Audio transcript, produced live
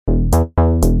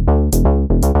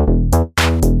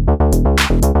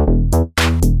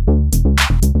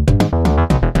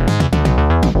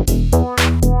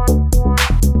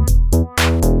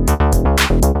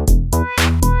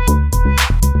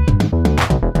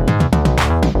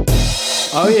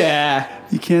Oh yeah.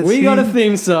 You can't We see. got a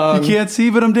theme song. You can't see,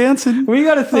 but I'm dancing. We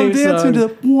got a theme I'm dancing song. to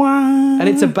the And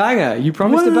it's a banger. You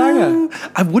promised a banger.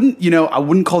 I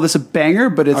wouldn't call this a banger,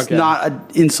 but it's Okay. not an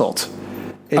insult.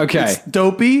 Okay. It's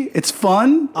dopey. It's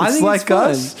fun. I It's think like it's fun.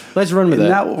 us. Let's run with And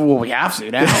it. well, we have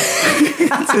to now.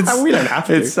 We don't have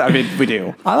to. I mean, we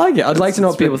do. I like it. I'd like to know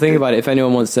what people think about it. If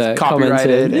anyone wants to comment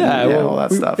Copyrighted in. and, all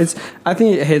that stuff. I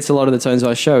think it hits a lot of the tones of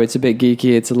our show. It's a bit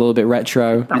geeky. It's a little bit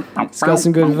retro. It's got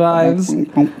some good vibes.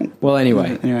 Well,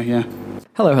 anyway. Yeah.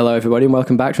 Hello, everybody, and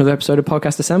welcome back to another episode of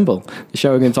Podcast Assemble. The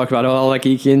show we're going to talk about all our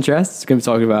geeky interests. We're going to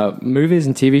be talking about movies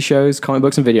and TV shows, comic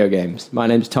books, and video games. My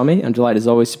name's Tommy. I'm delighted as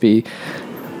always to be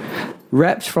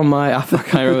repped from my... I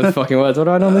can't remember the fucking words. What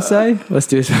do I normally say? Let's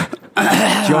do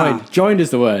this. Joined is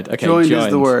the word. Okay, Joined is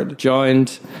the word.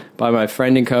 Joined by my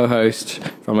friend and co-host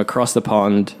from across the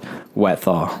pond, Wet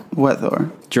Thor.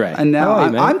 Dre. And now How are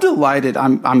you, man? I'm delighted.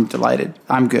 I'm delighted.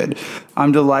 I'm good.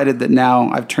 I'm delighted that now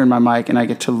I've turned my mic and I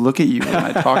get to look at you when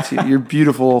I talk to you. Your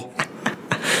beautiful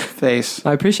face.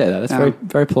 I appreciate that. That's very,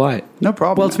 very polite. No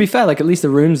problem. Well, to be fair, like at least the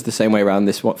room's the same way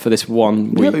around for this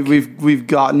 1 week. Yeah, we've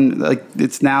gotten like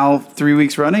it's now 3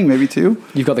 weeks running, maybe 2.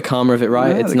 You've got the karma of it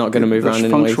right. Yeah, it's not going to move the around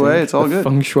feng anyway. shui, it's all good.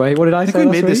 Feng shui. What did I I say think we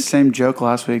last made week? this same joke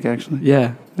last week, actually.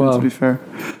 Yeah. Well, to be fair.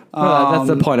 that's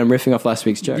the point. I'm riffing off last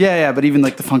week's joke. Yeah, but even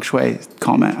like the feng shui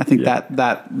comment, I think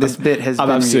that this bit has I'm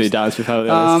been absolutely used. down to be perfectly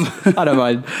honest. I don't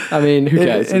mind. I mean, who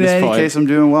cares? In at this any point? case, I'm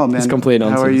doing well, man. It's complete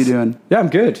nonsense. How are you doing? Yeah, I'm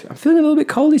good. I'm feeling a little bit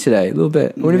coldy today. A little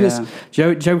bit. I wonder if Yeah.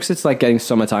 it's jokes. It's like getting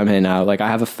summertime here now. Like I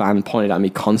have a fan pointed at me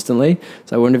constantly,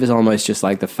 so I wonder if it's almost just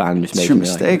like the fan just It's making your me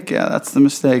like. mistake. Yeah, that's the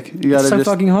mistake. You gotta It's so just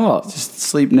fucking hot. just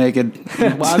sleep naked.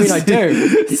 Well, I mean, I do.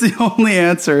 It's the only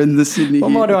answer in the Sydney What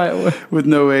heat more do I? with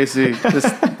no AC.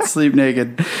 Just sleep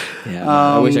naked. Yeah,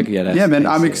 I wish I could get it. Yeah, man,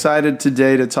 I'm excited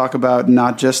today to talk about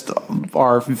not just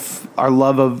our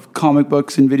love of comic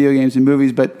books and video games and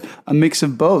movies, but a mix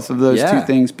of both of those Yeah. two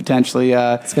things potentially.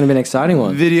 It's going to be an exciting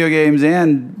one. Video games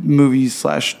and movies /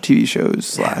 TV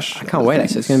shows / I can't wait.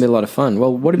 Actually, it's going to be a lot of fun.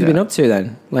 Well, what have you been up to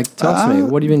then? Like, talk to me.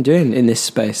 What have you been doing in this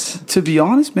space? To be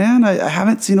honest, man, I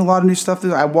haven't seen a lot of new stuff.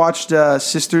 I watched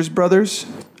Sisters Brothers.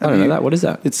 I don't know that. What is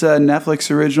that? It's a Netflix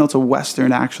original. It's a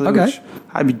Western, actually. Okay. Which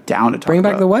I'd be down to talk Bring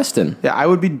about. back the Western. Yeah, I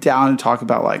would be down to talk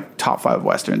about like top 5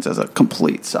 Westerns as a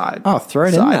complete side. Oh, throw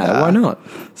it in there. Why not?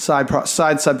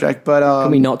 Side subject. But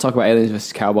Can we not talk about Aliens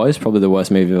vs. Cowboys? Probably the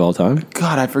worst movie of all time.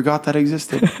 God, I forgot that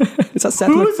existed. Is that Seth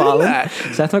Who was in MacFarlane? that?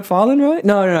 Seth MacFarlane, right?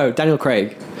 No. Daniel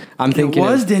Craig. I'm thinking.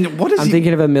 was Daniel. What is I'm he?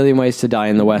 thinking of A Million Ways to Die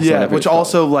in the West. Yeah, whatever which it's called.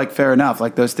 also like fair enough.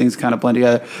 Like those things kind of blend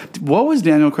together. What was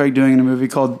Daniel Craig doing in a movie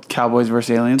called Cowboys vs.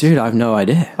 Aliens? Dude, I have no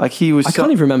idea. Like he was. I can't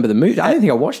even remember the movie. I don't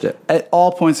think I watched it. At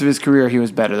all points of his career, he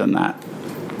was better than that.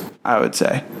 I would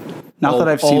say. Not that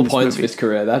I've seen all this points movie. of his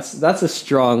career. That's a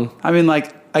strong. I mean,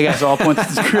 like I guess all points of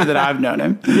his career that I've known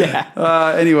him.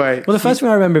 Yeah. Anyway. Well, the first thing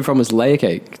I remember him from was Layer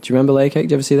Cake. Do you remember Layer Cake?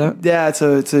 Did you ever see that? Yeah, it's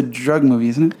a drug movie,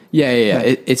 isn't it? Yeah.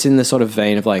 It's in the sort of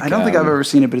vein of like. I don't think I've ever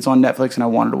seen it, but it's on Netflix, and I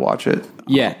wanted to watch it.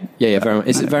 Yeah. Very much.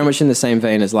 It's very much in the same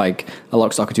vein as like A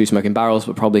Lock, Stock, and Two Smoking Barrels,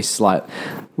 but probably slight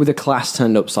with a class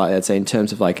turned up slightly. I'd say in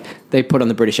terms of like they put on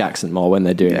the British accent more when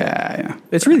they're doing it. Yeah.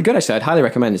 It's really good. Actually, I'd highly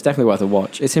recommend. It's definitely worth a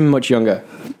watch. It's him much younger.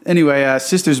 Anyway,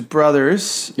 Sisters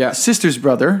Brothers. Yeah. Sisters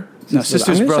Brother. No,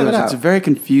 Sisters I'm gonna check Brothers. it out. It's a very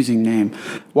confusing name.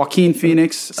 Joaquin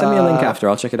Phoenix. Send me a link after.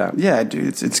 I'll check it out. Yeah,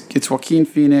 dude. It's Joaquin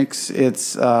Phoenix.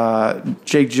 It's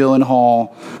Jake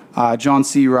Gyllenhaal, John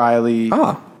C. Reilly,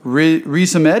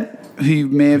 Riz Ahmed, who you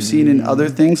may have seen in other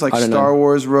things like I don't Star know.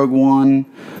 Wars, Rogue One.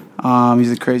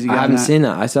 He's a crazy guy. I haven't seen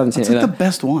that. I still haven't seen It's it. like the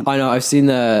best one. I know. I've seen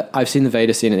the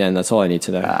Vader scene at the end. That's all I need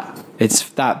to know. Yeah. It's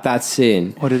that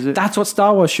scene. What is it? That's what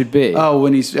Star Wars should be.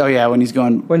 when he's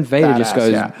going When Vader just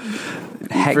goes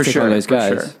hectic on those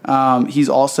guys. He's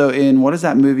also in what is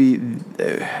that movie?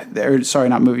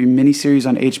 Miniseries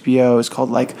on HBO. It's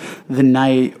called like The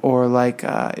Night, or like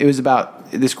it was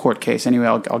about this court case. Anyway,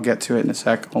 I'll get to it in a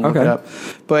sec. I'll look it up.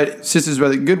 But Sisters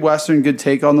Brother, good Western, good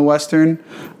take on the Western.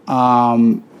 I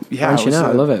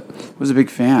love it. Was a big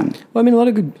fan. Well, I mean, a lot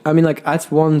of good. I mean, like that's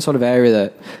one sort of area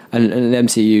that an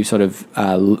MCU sort of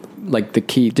like the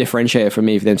key differentiator for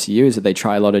me for the MCU is that they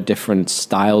try a lot of different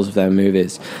styles of their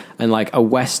movies, and like a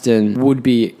Western would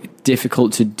be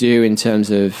difficult to do in terms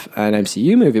of an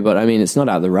MCU movie, but I mean, it's not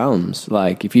out of the realms.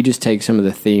 Like if you just take some of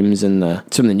the themes and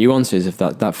some of the nuances of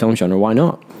that film genre, why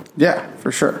not? Yeah,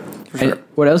 for sure. And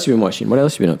what else have you been watching? What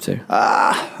else have you been up to?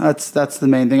 That's the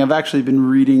main thing. I've actually been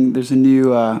reading. There's a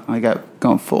new. I got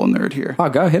going full nerd here. Oh,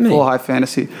 go hit me. Full high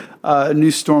fantasy. A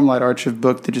new Stormlight Archive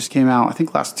book that just came out. I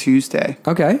think last Tuesday.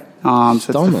 Okay. So it's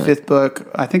the Stormlight. 5th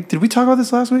book. I think. Did we talk about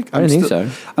this last week? I didn't think so.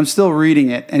 I'm still reading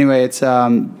it. Anyway, it's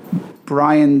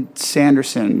Brian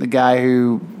Sanderson, the guy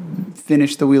who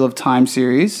finished the Wheel of Time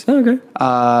series. Oh,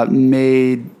 okay.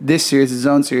 Made this series his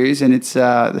own series, and it's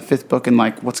the 5th book in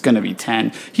like what's going to be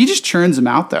 10. He just churns them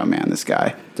out, though, man. This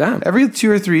guy. Damn. Every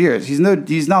 2 or 3 years. He's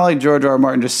not like George R. R.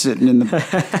 Martin just sitting in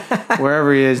the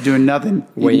wherever he is doing nothing,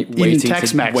 waiting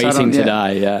Tex-Mex. to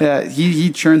die. Yeah.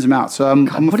 He churns them out. So I'm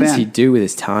a fan. What does he do with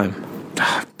his time?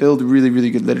 Build really,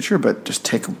 really good literature, but just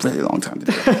take a really long time to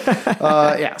do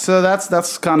it. So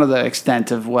that's kind of the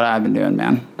extent of what I've been doing,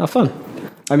 man. Oh, fun.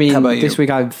 I mean, How about you? this week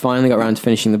I finally got around to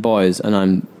finishing The Boys, and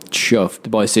I'm chuffed. The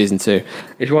Boys season 2.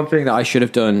 It's one thing that I should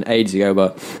have done ages ago,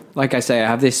 but like I say, I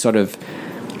have this sort of...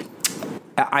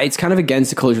 it's kind of against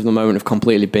the culture of the moment of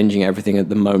completely binging everything at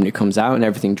the moment it comes out and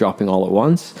everything dropping all at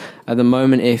once. At the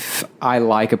moment, if I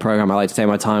like a program, I like to take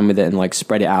my time with it and like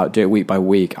spread it out, do it week by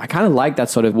week. I kind of like that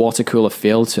sort of water cooler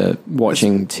feel to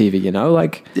watching TV, you know,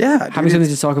 like having something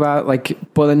to talk about. Like,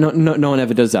 but then no one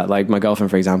ever does that. Like my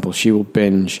girlfriend, for example, she will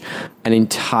binge an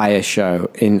entire show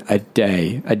in a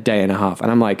day and a half, and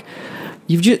I'm like,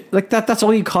 you've just like that's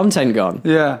all your content gone.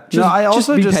 Yeah. I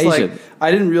also like I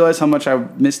didn't realize how much I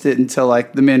missed it until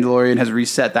like The Mandalorian has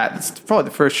reset that. It's probably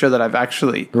the first show that I've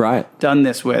actually done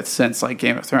this with since like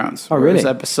Game of Thrones. Oh, really?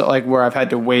 Episode like where I've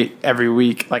had to wait every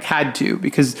week, like had to,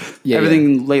 because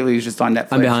everything lately is just on Netflix.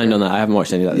 I'm behind on that. I haven't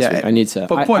watched any of that this week. I need to.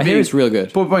 But I hear it's real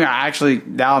good. Point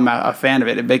being, now I'm a fan of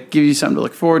it. It gives you something to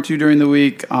look forward to during the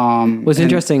week. Well, it's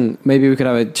interesting. Maybe we could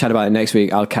have a chat about it next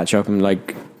week. I'll catch up and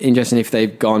like interesting if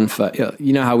they've gone for,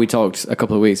 you know how we talked a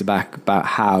couple of weeks back about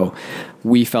how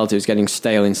we felt it was getting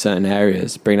stale in certain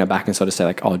areas, bring that back and sort of say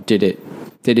like, oh, did it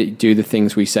do the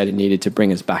things we said it needed to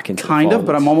bring us back into kind the of,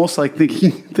 but I'm almost like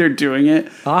thinking they're doing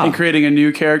it and creating a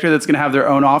new character that's going to have their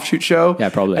own offshoot show. Yeah,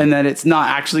 probably. And then it's not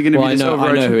actually going to be this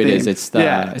overarching I know who it thing. is. It's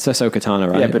Ahsoka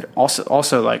Tano, right? Yeah, but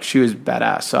also like she was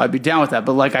badass, so I'd be down with that.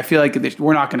 But like I feel like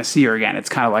we're not going to see her again. It's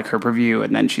kind of like her preview,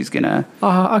 and then she's gonna.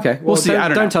 Okay. We'll see.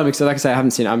 Don't tell me because, like I say, I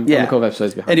haven't seen it. I'm a couple of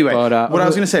episodes behind. Anyway, what I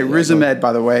was going to say, Riz Ahmed,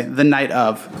 by the way, The Night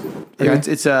of.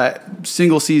 Okay. It's a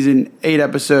single season,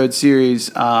 8-episode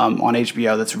series on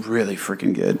HBO that's really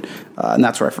freaking good, and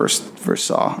that's where I first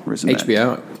saw Riz Ahmed.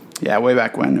 HBO. Yeah, way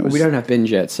back when. It was, we don't have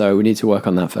Binge yet, so we need to work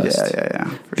on that first. Yeah.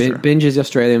 For sure. Binge is the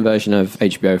Australian version of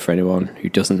HBO for anyone who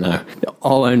doesn't know. They're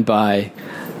all owned by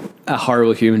a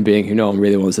horrible human being who no one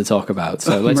really wants to talk about.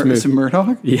 So let's move.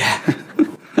 Murdoch? Yeah.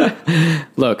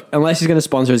 Look, unless he's going to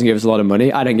sponsor us and give us a lot of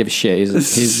money, I don't give a shit.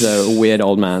 He's a weird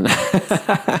old man.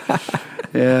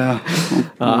 Yeah.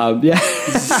 Well,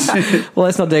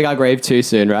 let's not dig our grave too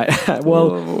soon, right? Well,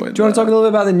 do you want to talk a little bit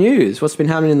about the news? What's been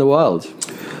happening in the world?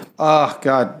 Oh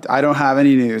God, I don't have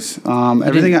any news.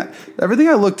 Everything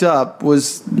I looked up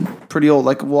was pretty old.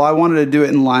 Like, well, I wanted to do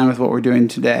it in line with what we're doing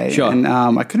today, sure. And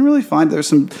I couldn't really find. There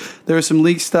was some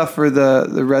leaked stuff for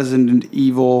the Resident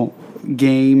Evil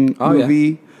game movie.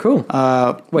 Yeah. Cool.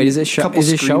 Wait, is it show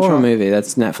or a movie?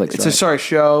 That's Netflix. It's a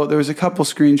show. There was a couple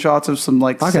screenshots of some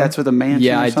sets with a mansion.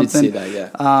 Yeah, or something. I did see that. Yeah.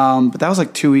 But that was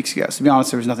like 2 weeks ago. So to be honest,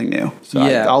 there was nothing new. So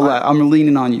I'm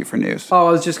leaning on you for news. Oh,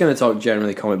 I was just going to talk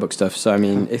generally comic book stuff. So I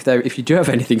mean, if you do have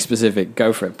anything specific,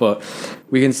 go for it. But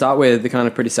we can start with the kind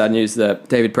of pretty sad news that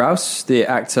David Prowse, the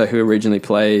actor who originally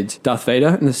played Darth Vader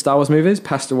in the Star Wars movies,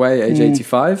 passed away at age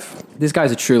 85. This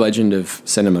guy's a true legend of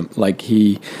cinema. Like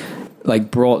he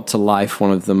brought to life one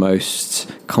of the most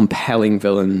compelling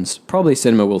villains probably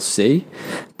cinema will see.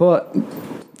 But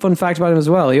fun fact about him as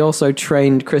well, he also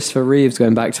trained Christopher Reeves,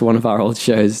 going back to one of our old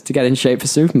shows, to get in shape for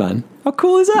Superman. How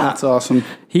cool is that? That's awesome.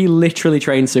 He literally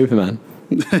trained Superman.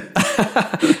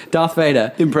 Darth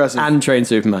Vader. Impressive. And trained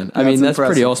Superman. I mean, that's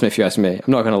pretty awesome if you ask me.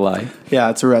 I'm not going to lie. Yeah,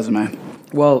 it's a resume.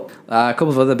 Well, a couple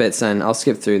of other bits then. I'll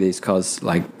skip through these because,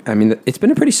 it's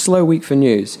been a pretty slow week for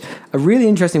news. A really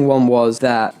interesting one was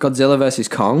that Godzilla vs.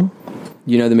 Kong,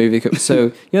 you know the movie.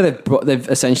 So, they've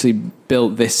essentially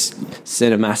built this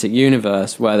cinematic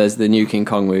universe where there's the new King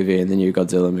Kong movie and the new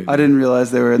Godzilla movie. I didn't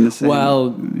realize they were in the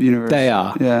same universe. They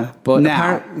are. Yeah. But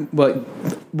now.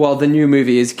 The new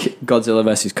movie is Godzilla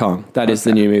vs. Kong. That is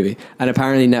the new movie. And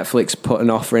apparently Netflix put an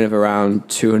offer in of around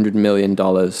 $200 million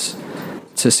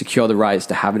to secure the rights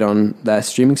to have it on their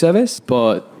streaming service,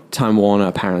 but Time Warner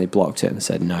apparently blocked it and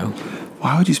said no.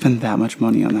 Why would you spend that much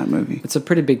money on that movie? It's a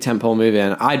pretty big tentpole movie,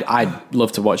 and I'd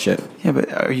love to watch it. Yeah,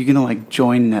 but are you gonna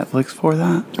join Netflix for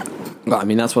that? Well, I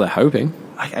mean, that's what they're hoping.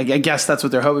 I guess that's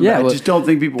what they're hoping. Yeah, but I just don't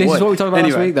think people would. This is what we talked about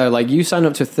last week, though. Like, you sign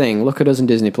up to a thing. Look at us on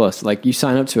Disney Plus. Like, you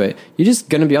sign up to it. You're just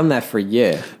going to be on there for a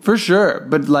year. For sure.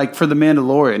 But, like, for The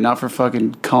Mandalorian, not for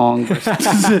fucking Kong. It's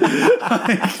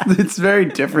very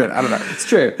different. I don't know. It's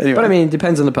true. Anyway. But, I mean, it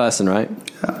depends on the person, right?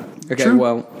 Yeah. Okay, true.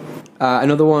 well,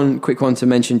 Another one, quick one to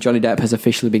mention: Johnny Depp has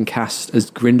officially been cast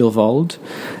as Grindelwald.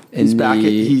 He's back.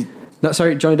 No,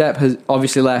 sorry, Johnny Depp has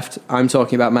obviously left. I'm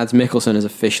talking about Mads Mikkelsen has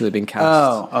officially been cast.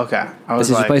 Oh, okay. I was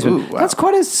like, ooh, wow. That's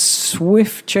quite a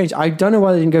swift change. I don't know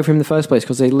why they didn't go for him in the first place,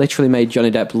 because they literally made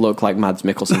Johnny Depp look like Mads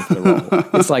Mikkelsen for the role.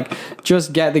 It's like,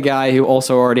 just get the guy who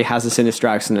also already has a sinister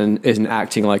accent and isn't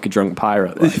acting like a drunk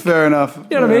pirate. Like, fair enough.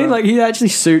 You know what I mean? Like, he actually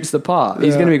suits the part.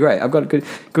 He's going to be great. I've got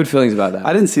good feelings about that.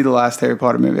 I didn't see the last Harry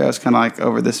Potter movie. I was kind of like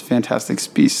over this Fantastic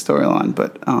Beasts storyline,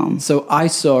 but So I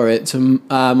saw it. So,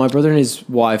 my brother and his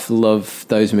wife love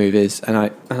those movies. And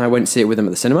I went to see it with them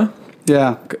at the cinema.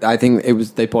 Yeah, I think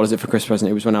they bought us it for Christmas present.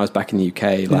 It was when I was back in the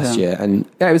UK last year, and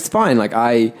yeah, it was fine. Like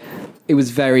it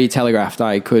was very telegraphed.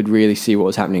 I could really see what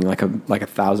was happening, like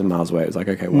 1,000 miles away. It was like,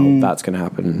 okay, well, that's going to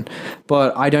happen.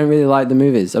 But I don't really like the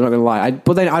movies. I'm not going to lie.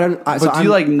 But then I don't. But do you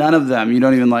like none of them? You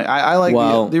don't even like. I like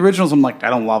the originals. I'm like,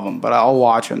 I don't love them, but I'll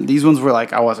watch them. These ones were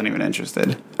like, I wasn't even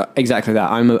interested. Exactly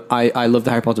that. I love the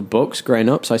Harry Potter books growing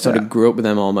up, so I sort of grew up with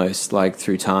them almost like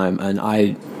through time, and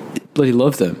I bloody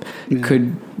love them.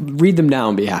 Could read them now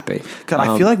and be happy. God,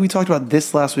 I feel like we talked about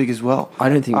this last week as well. I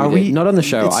don't think we did. Not on the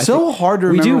show. It's so hard to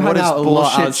remember. We do what hang is out a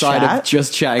lot outside of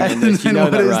just chatting on this. You know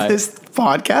that, right? What is this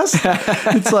podcast?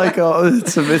 It's like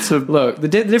it's a look. The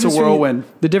difference. It's a whirlwind.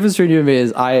 The difference between you and me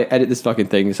is I edit this fucking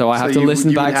thing, so I have to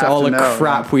listen back to all the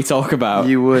crap we talk about.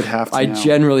 You would have to. I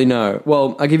generally know.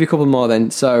 Well, I'll give you a couple more then.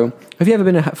 So, have you ever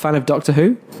been a fan of Doctor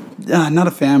Who? Not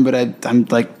a fan, but I'm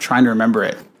like trying to remember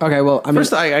it. Okay, well,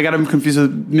 first I got him confused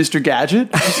with Mr. Gadget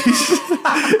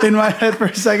in my head for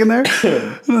a second there,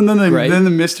 and then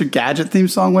the Mr. Gadget theme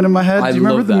song went in my head. Do you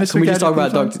remember the Mr. Gadget? Can we just talk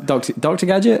about Dr.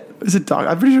 Gadget? Is it Doc?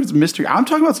 I'm pretty sure it's Mr. I'm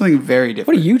talking about something very different.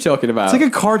 What are you talking about? It's like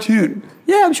a cartoon.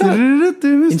 Yeah, I'm sure.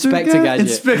 Inspector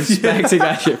Gadget. Inspector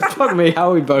Gadget. Fuck me, how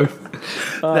are we both?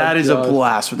 That is a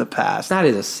blast from the past. That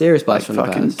is a serious blast from the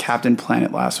past. Fucking Captain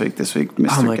Planet last week, this week,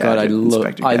 Mr. Oh my God, I'd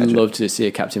love to see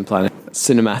a Captain Planet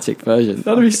cinematic version.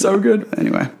 That'd be so good.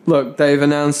 Anyway. Look, they've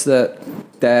announced that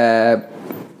they're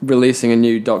releasing a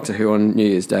new Doctor Who on New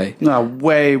Year's Day. No,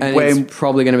 way. It's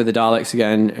probably going to be the Daleks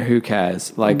again. Who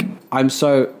cares? Like, I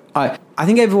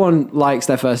think everyone likes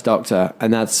their first Doctor,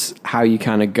 and that's how you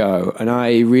kind of go. And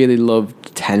I really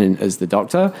loved Tennant as the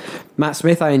Doctor. Matt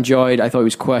Smith I enjoyed. I thought he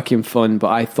was quirky and fun,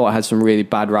 but I thought had some really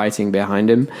bad writing behind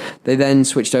him. They then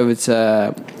switched over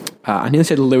to... I nearly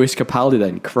said Lewis Capaldi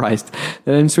then. Christ.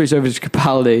 They then switched over to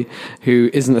Capaldi, who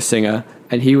isn't a singer,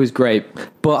 and he was great.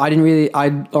 But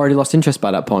I'd already lost interest by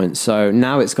that point. So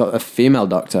now it's got a female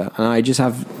Doctor, and I just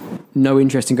have no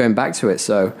interest in going back to it.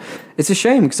 So it's a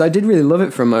shame, because I did really love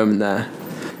it for a moment there.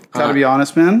 Gotta be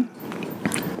honest, man.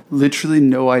 Literally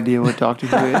no idea what Doctor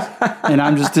Who is, and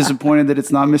I'm just disappointed that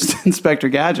it's not Mr. Inspector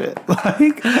Gadget.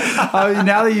 Like,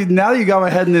 now that you got my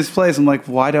head in this place, I'm like,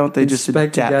 why don't they just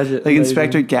Inspector Gadget? Like,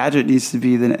 Inspector Gadget needs to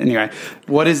be the anyway.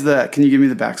 What is the? Can you give me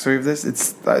the backstory of this?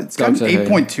 It's got an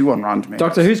 8.2 on Rotten Tomatoes.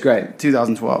 Doctor Who's great.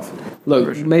 2012. Look,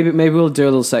 version. maybe we'll do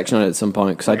a little section on it at some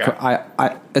point, because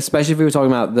I especially if we were talking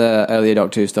about the earlier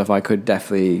Doctor Who stuff, I could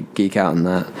definitely geek out on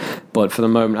that. But for the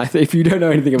moment, if you don't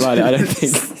know anything about it, I don't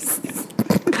think.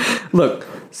 Look,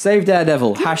 Save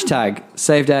Daredevil, hashtag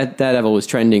Save Daredevil was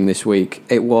trending this week.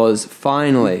 It was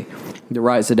finally, the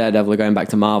rights of Daredevil are going back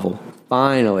to Marvel.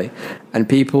 Finally. And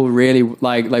people really,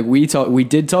 like we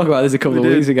did talk about this a couple of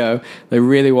weeks ago. They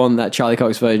really want that Charlie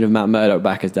Cox version of Matt Murdock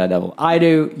back as Daredevil. I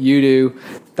do, you do.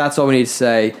 That's all we need to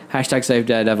say. Hashtag Save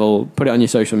Daredevil. Put it on your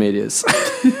social medias.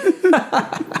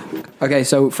 Okay,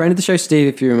 so friend of the show, Steve,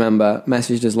 if you remember,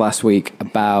 messaged us last week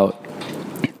about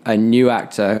a new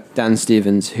actor, Dan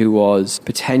Stevens, who was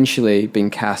potentially being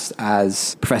cast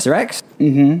as Professor X.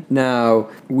 Mm-hmm. Now,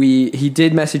 he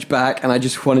did message back, and I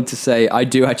just wanted to say, I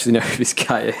do actually know who this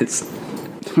guy is.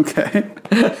 Okay.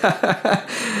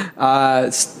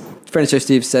 Friend of the show,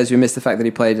 Steve, says we missed the fact that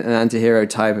he played an anti-hero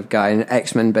type of guy in an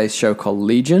X-Men based show called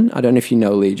Legion. I don't know if you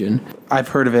know Legion. I've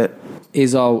heard of it.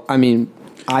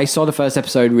 I saw the first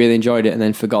episode, really enjoyed it, and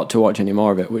then forgot to watch any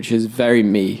more of it, which is very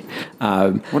me.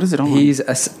 What is it on?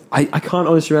 I can't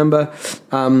honestly remember,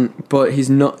 but he's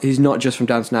not just from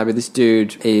Downton Abbey. This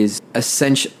dude is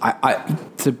essentially,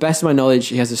 to the best of my knowledge,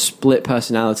 he has a split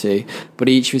personality, but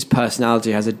each of his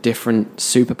personality has a different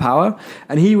superpower,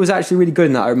 and he was actually really good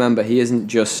in that. I remember he isn't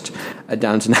just a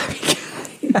Downton Abbey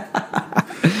guy.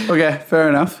 Okay, fair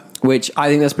enough. Which I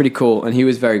think that's pretty cool, and he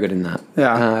was very good in that.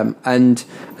 Yeah. And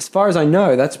as far as I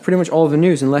know, that's pretty much all of the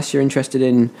news, unless you're interested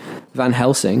in Van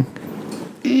Helsing.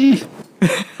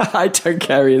 I don't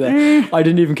care either. I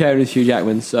didn't even care when it was Hugh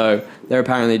Jackman, so they're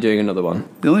apparently doing another one.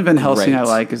 The only Van Helsing I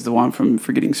like is the one from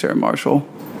Forgetting Sarah Marshall.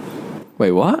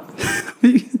 Wait, what?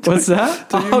 What's that?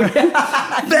 Oh,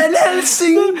 yeah. Van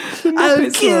Helsing,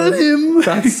 I'll kill him.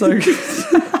 That's so good.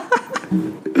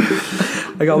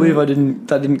 I can't believe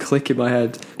that didn't click in my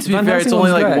head. To be fair, it's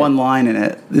only like one line in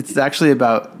it. It's actually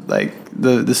about like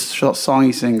the song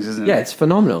he sings, isn't it? Yeah, it's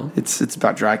phenomenal. It's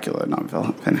about Dracula, not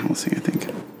Van Helsing, I think.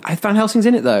 Van Helsing's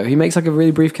in it though. He makes like a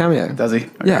really brief cameo. Does he?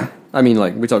 Okay. Yeah. I mean,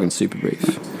 like we're talking super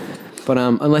brief. But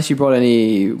unless you brought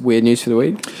any weird news for the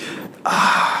week.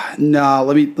 No,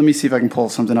 let me see if I can pull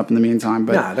something up in the meantime.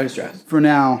 But nah, don't stress. For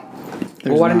now,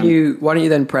 well, why don't you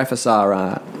then preface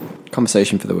our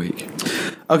conversation for the week?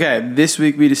 Okay, this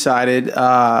week we decided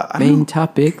main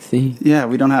topic theme. Yeah,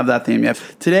 we don't have that theme yet.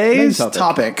 Today's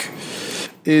topic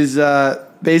is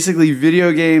basically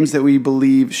video games that we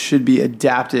believe should be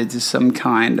adapted to some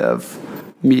kind of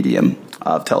medium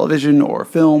of television or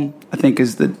film. I think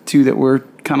is the two that we're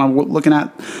kind of looking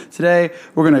at today.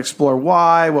 We're going to explore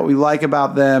why, what we like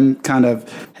about them, kind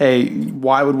of, hey,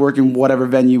 why would work in whatever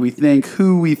venue we think,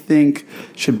 who we think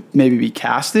should maybe be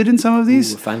casted in some of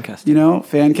these. Ooh, fan casting.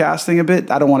 Fan casting a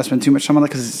bit. I don't want to spend too much time on that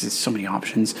because it's so many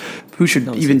options. Who should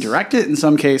even direct it in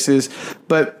some cases,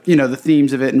 but, the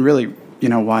themes of it and really,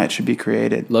 why it should be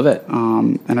created. Love it.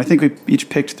 And I think we each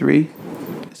picked 3.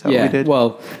 Is that what we did?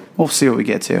 Well, we'll see what we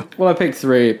get to. Well, I picked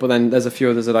 3, but then there's a few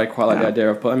others that I quite like the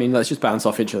idea of. But I mean, let's just bounce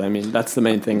off each other. I mean, that's the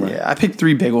main thing, right? Yeah, I picked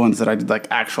 3 big ones that I did like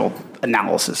actual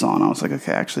analysis on. I was like,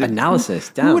 okay, actually, analysis.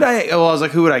 Damn. Who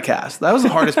would I cast? That was the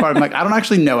hardest part. I'm like, I don't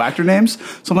actually know actor names,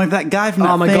 so I'm like that guy from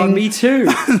that my thing. God, me too.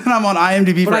 And I'm on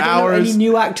IMDb for I don't hours. know any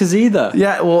new actors either.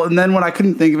 Yeah, well, and then when I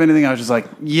couldn't think of anything, I was just like,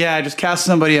 yeah, just cast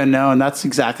somebody unknown. That's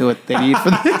exactly what they need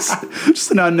for this.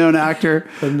 Just an unknown actor.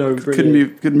 Unknown Brit.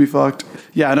 Couldn't be fucked.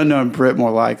 Yeah, an unknown Brit,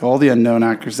 more like all the unknown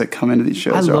actors that come into these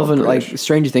shows. I love it. Like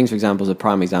Stranger Things, for example, is a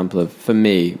prime example of, for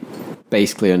me,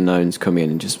 basically unknowns coming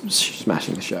in and just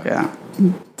smashing the show. Yeah,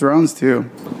 Thrones too.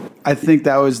 I think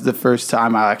that was the first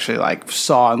time I actually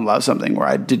saw and loved something where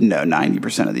I didn't know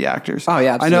 90% of the actors. Oh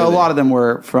yeah, absolutely. I know a lot of them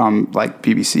were from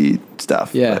BBC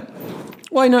stuff. Yeah. But.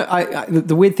 Well, I know.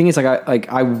 The weird thing is,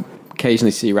 I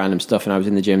occasionally see random stuff, and I was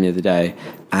in the gym the other day,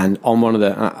 and on one of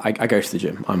the, I go to the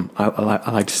gym.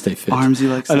 I like to stay fit. Armsy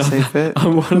likes to stay fit.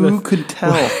 Who could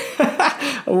tell?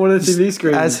 On one of the TV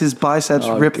screens, as his biceps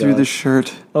rip through the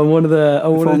shirt. On one of the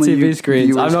TV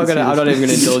screens, I'm not even going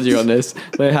to indulge you on this.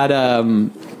 They had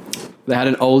an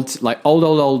old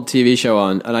TV show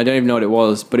on, and I don't even know what it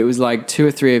was, but it was like 2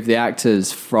 or 3 of the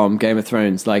actors from Game of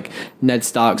Thrones, like Ned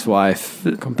Stark's wife,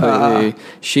 completely.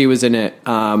 She was in it,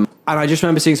 and I just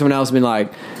remember seeing someone else being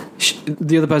like,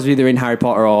 the other person was either in Harry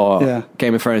Potter or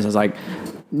Game of Thrones. I was like,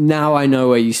 now I know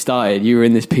where you started. You were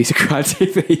in this piece of crap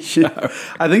TV show.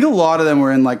 I think a lot of them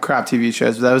were in crap TV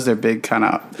shows, but that was their big kind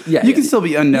of. Yeah, you can still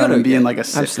be unknown and be in a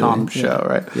sitcom show,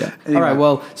 right? Yeah. Anyway. All right.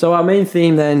 Well, so our main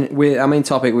theme then, our main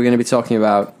topic, we're going to be talking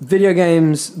about video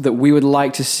games that we would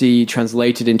like to see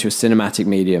translated into a cinematic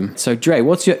medium. So, Dre,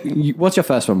 what's your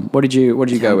first one? What did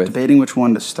you go with? Debating which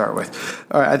one to start with.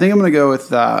 All right, I think I'm going to go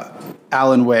with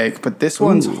Alan Wake, but this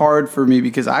one's hard for me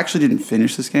because I actually didn't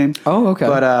finish this game. Oh, okay.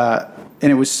 But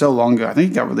and it was so long ago. I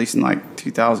think it got released in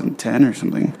 2010 or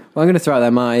something. Well, I'm going to throw out there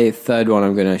my third one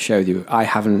I'm going to share with you. I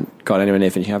haven't got anywhere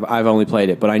near finishing. I've only played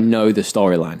it, but I know the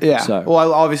storyline. Yeah. So. Well, I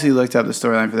obviously looked up the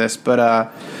storyline for this, but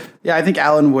I think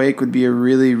Alan Wake would be a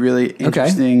really, really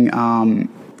interesting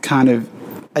kind of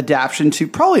adaptation to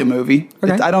probably a movie.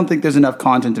 Okay. I don't think there's enough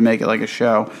content to make it like a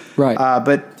show. Right.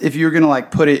 But if you're going to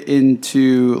put it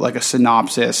into a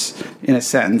synopsis in a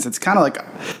sentence, it's kind of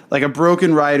like a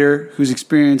broken writer who's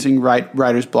experiencing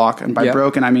writer's block. And by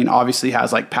broken, I mean obviously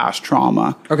has past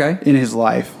trauma in his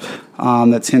life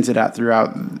that's hinted at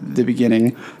throughout the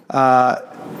beginning.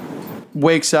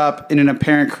 Wakes up in an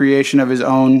apparent creation of his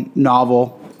own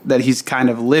novel that he's kind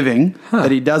of living, that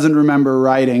he doesn't remember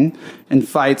writing, and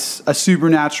fights a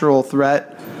supernatural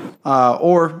threat,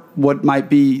 or what might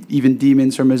be even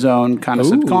demons from his own kind of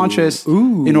subconscious,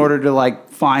 in order to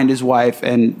find his wife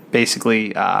and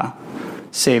basically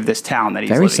save this town that he's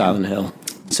living in. Very Silent Hill.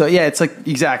 So yeah, it's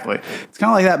exactly. It's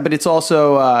kind of like that, but it's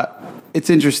also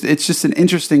it's interesting. It's just an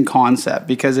interesting concept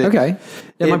because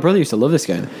my brother used to love this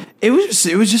game. It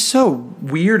was just so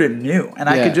weird and new, and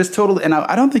I could just totally. And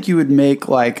I don't think you would make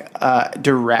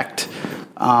direct.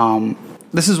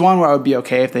 This is one where I would be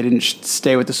okay if they didn't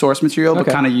stay with the source material, but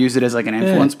kind of use it as an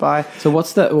influence by. So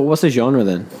what's the genre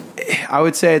then? I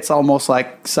would say it's almost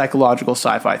like psychological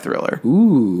sci-fi thriller.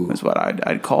 Ooh, is what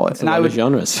I'd call it. That's a lot of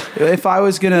genres. If I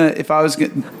was gonna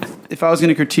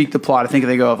critique the plot, I think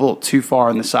they go a little too far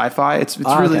in the sci-fi. It's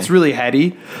really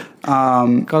heady.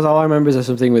 Because all I remember is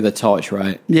something with a torch,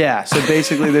 right? Yeah. So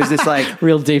basically, there's this like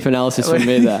real deep analysis from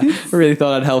me there. I really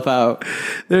thought I'd help out.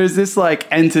 There's this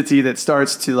like entity that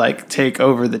starts to like take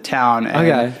over the town,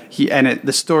 and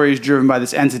the story is driven by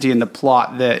this entity and the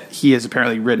plot that he has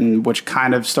apparently written, which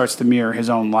kind of starts to mirror his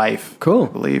own life. Cool. I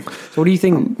believe. So what do you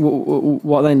think?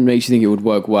 What then makes you think it would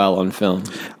work well on film?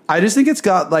 I just think it's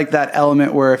got like that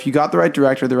element where if you got the right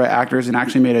director, the right actors, and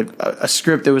actually made a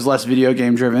script that was less video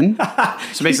game driven.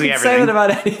 So basically everything. Say that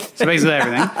about anything. So basically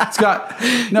everything. It's got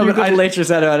no, but I later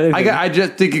said about anything. I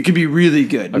just think it could be really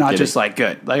good, not just like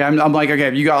good. Like I'm like, okay,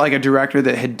 if you got like a director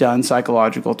that had done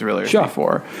psychological thrillers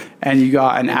before, and you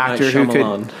got an actor who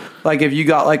could, like, if you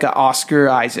got like an Oscar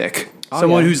Isaac.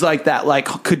 Someone who's like that, like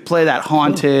could play that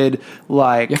haunted,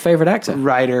 like your favorite actor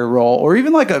writer role, or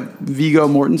even like a Viggo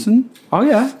Mortensen. Oh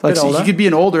yeah, like so he could be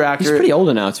an older actor. He's pretty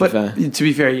older now, to be fair. To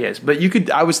be fair, he is. But you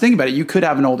could. I was thinking about it. You could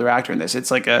have an older actor in this.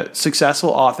 It's like a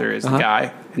successful author is the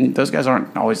guy, and those guys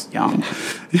aren't always young.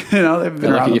 They've been around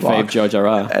the block. Your fave George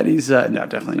R.R. And he's no,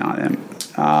 definitely not him.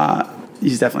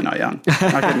 He's definitely not young.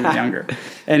 Not getting younger,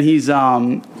 and he's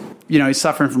he's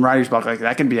suffering from writer's block. Like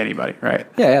that could be anybody, right?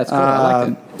 Yeah, it's cool. I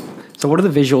like it. So what are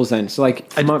the visuals then? So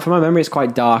like from my memory, it's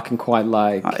quite dark and quite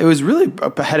like it was really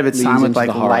ahead of its time with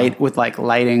like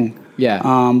lighting.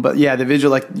 Yeah. But yeah, the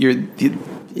visual like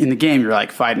in the game you're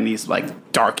like fighting these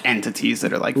like dark entities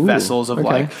that are like vessels of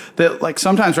like that like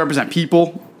sometimes represent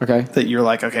people. Okay. That you're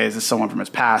like, okay, is this someone from his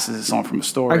past? Is this someone from a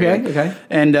story? Okay.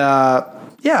 And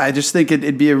yeah, I just think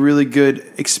it'd be a really good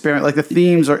experiment. Like the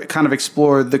themes are kind of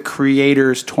explore the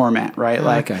creator's torment, right?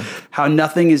 Like how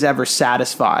nothing is ever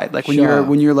satisfied. Like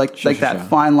when you're like that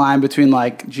fine line between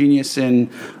like genius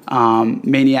and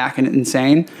maniac and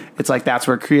insane. It's like that's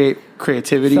where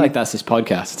creativity. I feel like that's this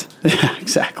podcast. Yeah,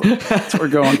 exactly. That's what we're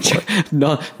going for.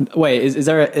 No, wait, is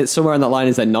there somewhere on that line?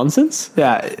 Is that nonsense?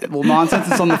 Yeah, well,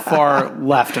 nonsense is on the far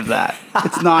left of that.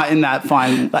 It's not in that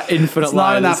fine, that infinite it's not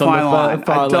line. In that fine line.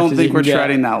 I don't think we're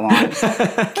treading that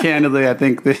line. Candidly, I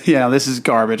think that this is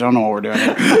garbage. I don't know what we're doing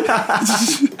here.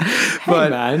 But hey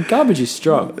man, garbage is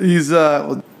strong. He's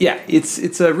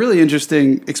it's a really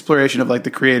interesting exploration of like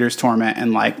the creator's torment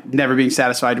and like never being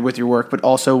satisfied with your work, but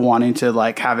also wanting to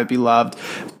like have it be loved,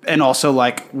 and also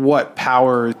like what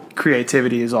power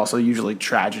creativity is also usually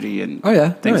tragedy and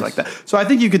things like that. So I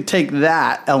think you could take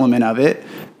that element of it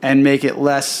and make it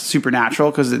less supernatural,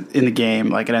 because in the game,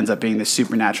 like it ends up being this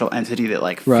supernatural entity that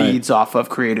like feeds off of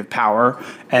creative power,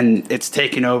 and it's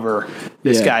taken over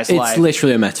this guy's life. It's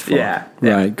literally a metaphor. Yeah.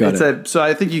 Right. Got it. So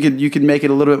I think you could make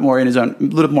it a little bit more in his own, a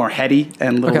little bit more heady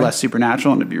and a little less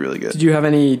supernatural, and it'd be really good. Did you have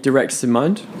any directors in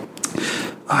mind?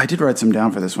 I did write some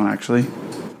down for this one actually.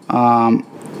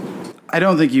 I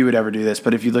don't think you would ever do this,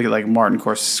 but if you look at like Martin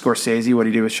Scorsese, what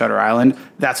he did with Shutter Island,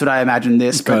 that's what I imagine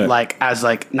this, but like as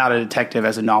like not a detective,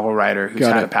 as a novel writer who's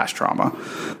had a past trauma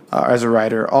as a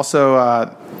writer.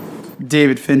 Also,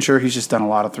 David Fincher, he's just done a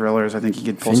lot of thrillers. I think he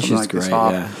could pull something like this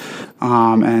off.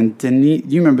 Yeah. And Denis,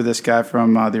 you remember this guy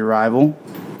from The Arrival?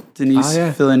 Denis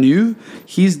Villeneuve.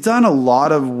 He's done a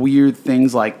lot of weird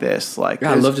things like this. Like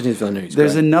I love Denis Villeneuve.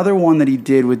 There's another one that he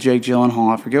did with Jake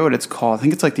Gyllenhaal. I forget what it's called. I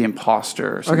think it's like The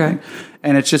Imposter or something. Okay.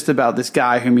 And it's just about this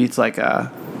guy who meets like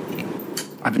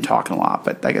I've been talking a lot,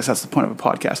 but I guess that's the point of a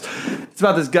podcast. It's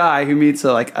about this guy who meets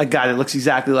a guy that looks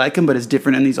exactly like him, but is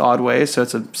different in these odd ways. So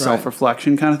it's a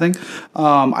self-reflection kind of thing.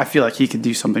 I feel like he could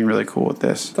do something really cool with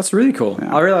this. That's really cool.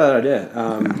 Yeah. I really like that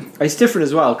idea. It's different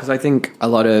as well, because I think a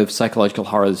lot of psychological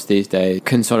horrors these days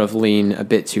can sort of lean a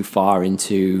bit too far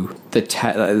into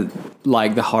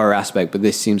the horror aspect, but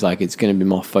this seems like it's going to be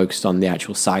more focused on the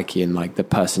actual psyche and like the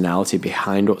personality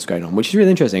behind what's going on, which is really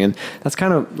interesting. And that's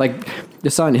kind of like the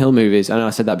Silent Hill movies. I know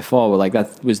I said that before, but like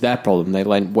that was their problem. They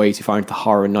went way too far into the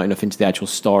horror and not enough into the actual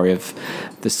story of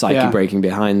the psyche breaking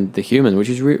behind the human, which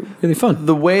is really fun.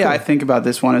 The way I think about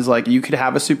this one is like you could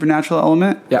have a supernatural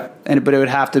element, but it would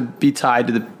have to be tied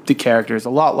to the characters, a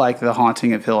lot like The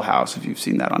Haunting of Hill House, if you've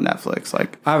seen that on Netflix.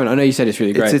 Like I haven't. I know you said it's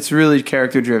really great. It's really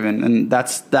character driven, and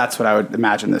that's what I would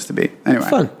imagine this to be. Anyway,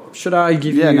 fun. Should I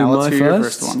give you now my let's hear your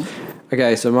first one?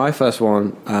 Okay, so my first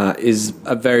one is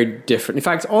a very different. In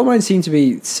fact, all mine seem to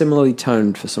be similarly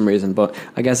toned for some reason, but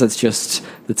I guess that's just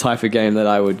the type of game that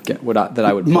I would get. That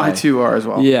I would play. My two are as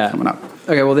well. Yeah. Coming up.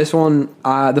 Okay, well, this one,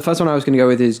 the first one I was going to go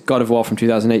with is God of War from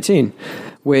 2018,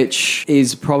 which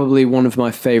is probably one of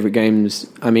my favorite games.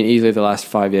 I mean, easily the last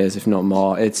 5 years, if not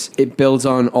more. It builds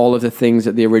on all of the things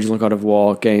that the original God of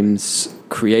War games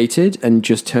created and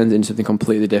just turns into something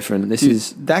completely different.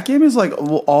 That game is like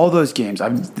all those games.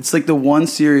 It's like the one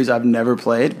series I've never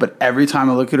played, but every time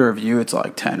I look at a review, it's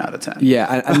like 10 out of 10.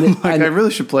 Yeah, and I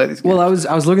really should play these games. Well, I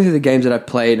was looking through the games that I've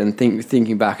played and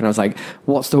thinking back, and I was like,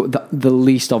 what's the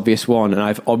least obvious one? And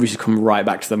I've obviously come right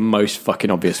back to the most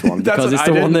fucking obvious one because it's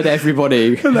the one that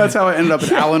everybody. That's how I ended up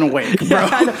in Alan Wake, bro.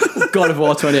 God of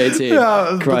War 2018.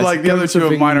 Yeah, but like the other two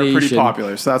of mine are pretty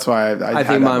popular, so that's why I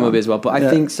think mine will be as well. But I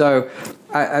think so.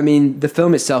 I mean, the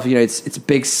film itself, it's a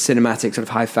big cinematic, sort of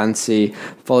high fantasy,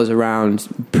 follows around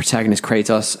protagonist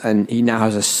Kratos, and he now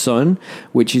has a son,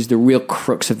 which is the real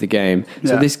crux of the game. Yeah.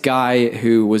 So this guy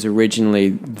who was originally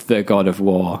the God of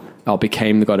War, or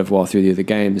became the God of War through the other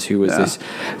games, who was this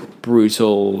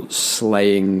brutal,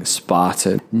 slaying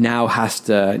Spartan, now has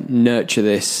to nurture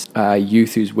this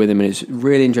youth who's with him, and it's a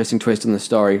really interesting twist on the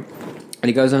story. And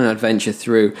he goes on an adventure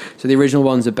through. So the original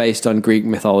ones are based on Greek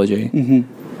mythology.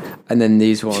 Mm-hmm. And then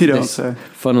these ones,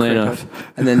 funnily enough,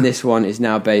 and then this one is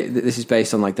now this is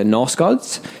based on like the Norse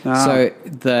gods. So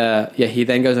he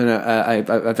then goes on a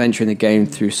adventure in the game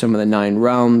through some of the 9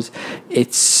 realms.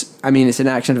 It's an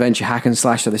action adventure hack and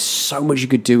slash, so there's so much you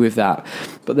could do with that.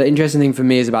 But the interesting thing for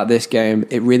me is about this game,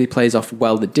 it really plays off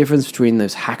well the difference between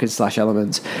those hack and slash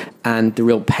elements and the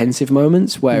real pensive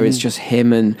moments where it's just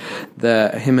him and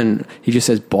he just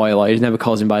says boy, like he never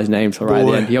calls him by his name till right at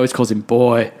the end. He always calls him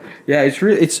boy. Yeah, it's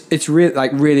really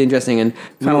like really interesting and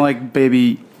kind of like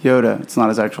Baby Yoda. It's not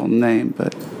his actual name,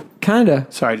 but kind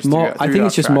of. Sorry, I think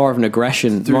it's just more of an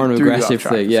aggression, more of an aggressive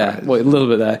thing. Yeah, well, a little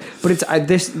bit there. But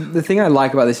the thing I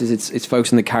like about this is it's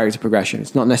focused on the character progression.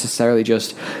 It's not necessarily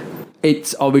just.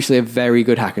 It's obviously a very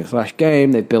good hack and slash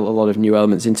game. They've built a lot of new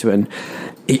elements into it. And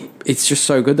it's just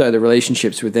so good though, the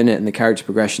relationships within it and the character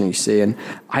progression you see. And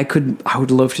I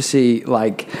would love to see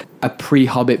like a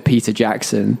pre-Hobbit Peter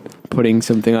Jackson putting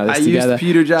something like this together. I used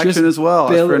Peter Jackson as well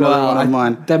for another one of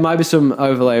mine. There might be some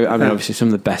overlay. I mean, obviously some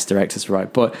of the best directors,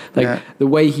 right? But like the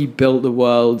way he built the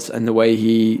worlds and the way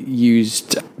he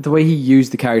used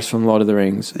the characters from Lord of the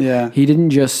Rings. Yeah, he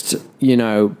didn't just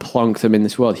plonk them in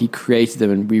this world. He created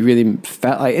them, and we really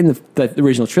felt like in the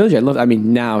original trilogy.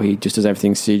 Now he just does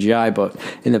everything CGI, but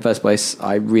in the first place,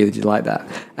 I really did like that.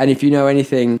 And if you know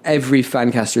anything, every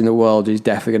fancaster in the world is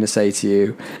definitely going to say to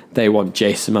you, they want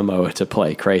Jason Momoa to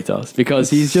play Kratos because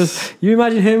he's just. You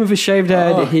imagine him with a shaved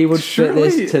head, he would fit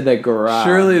this to the ground.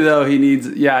 Surely, though, he needs.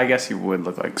 Yeah, I guess he would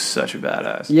look like such a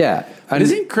badass. Yeah, and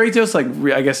isn't Kratos like?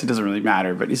 I guess it doesn't really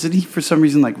matter, but isn't he for some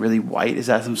reason like really white? Is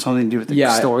that something to do with the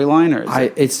storyline, or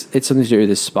it's something to do with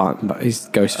his Spartan, but his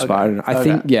Ghost of Spartan. I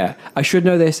think I should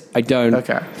know this. I don't.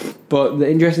 Okay. But the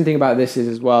interesting thing about this is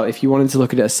as well, if you wanted to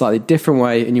look at it a slightly different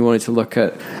way, and you wanted to look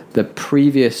at the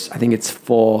previous, I think it's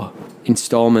 4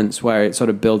 installments where it sort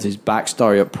of builds his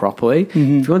backstory up properly.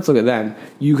 Mm-hmm. If you want to look at them,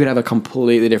 you could have a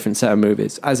completely different set of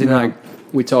movies. As in, like,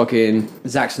 we're talking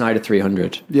Zack Snyder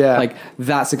 300. Yeah. Like,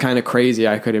 that's the kind of crazy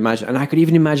I could imagine. And I could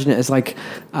even imagine it as, like,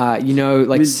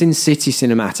 Sin City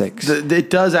cinematics. It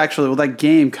does actually. Well, that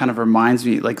game kind of reminds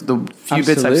me, like, the few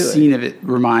bits I've seen of it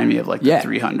remind me of, like, the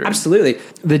 300. Absolutely.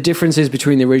 The differences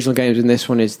between the original games and this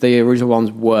one is the original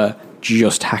ones were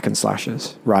just hack and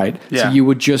slashes, right? Yeah. So you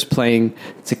were just playing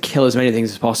to kill as many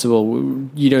things as possible.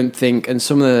 You don't think, and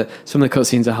some of the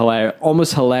cutscenes are hilarious,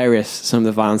 almost hilarious. Some of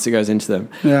the violence that goes into them.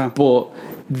 Yeah. But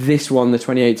this one, the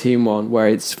 2018 one, where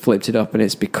it's flipped it up and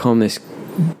it's become this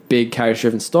big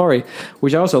character-driven story,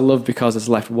 which I also love because it's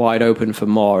left wide open for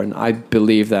more. And I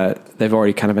believe that they've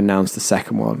already kind of announced the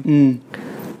second one. Mm.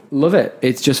 Love it.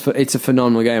 It's a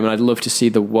phenomenal game, and I'd love to see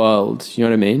the world. You know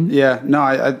what I mean? Yeah. No,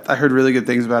 I heard really good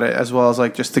things about it, as well as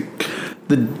like just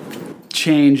the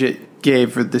change it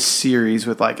gave for the series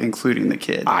with like including the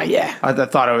kid. Yeah. I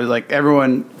thought it was like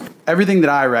everything that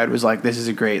I read was like, this is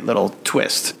a great little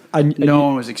twist. No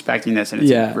one was expecting this, and it's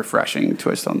a refreshing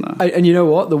twist on the. And you know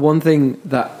what? The one thing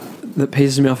that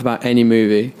pisses me off about any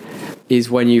movie is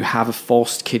when you have a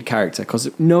forced kid character, because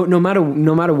no matter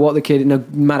what the kid, no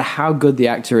matter how good the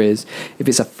actor is, if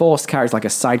it's a forced character like a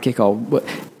sidekick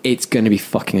it's going to be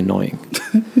fucking annoying.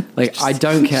 Like, I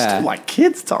don't care. Like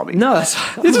kids, Tommy. No,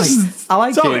 I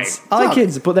like kids. I like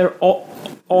kids, but they're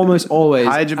almost always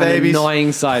Hide your an babies.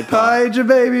 annoying side plot. Hide your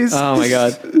babies. Oh my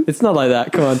god, it's not like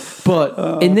that. Come on.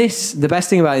 But in this, the best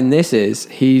thing about in this is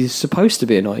he's supposed to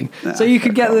be annoying. So you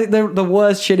could get the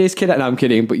worst, shittiest kid. No, I'm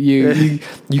kidding. But you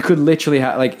could literally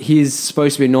have like he's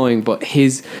supposed to be annoying, but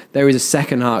there is a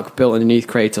second arc built underneath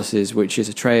Kratos's, which is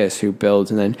Atreus who builds,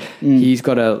 and then he's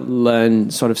got to learn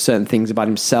sort of certain things about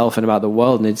himself and about the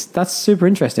world, and that's super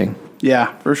interesting.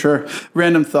 Yeah, for sure.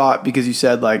 Random thought, because you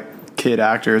said like kid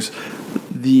actors.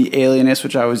 The Alienist,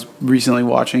 which I was recently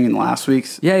watching in last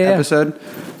week's episode,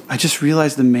 I just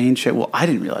realized the main chick. Well, I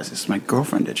didn't realize this. My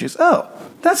girlfriend did. She goes, "Oh,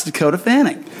 that's Dakota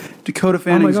Fanning. Dakota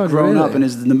Fanning's grown up and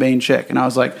is the main chick." And I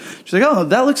was like, she's like, "Oh,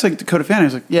 that looks like Dakota Fanning." I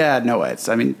was like, "Yeah, no way.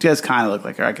 It does kind of look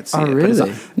like her. I could see it." Really? But it's not.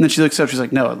 And then she looks up. She's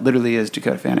like, "No, it literally is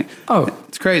Dakota Fanning." Oh,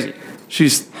 it's crazy.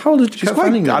 How old is Dakota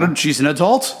Fanning? She's an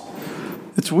adult.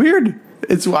 It's weird.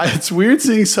 It's weird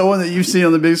seeing someone that you've seen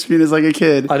on the big screen as like a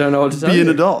kid. I don't know what to tell you. Be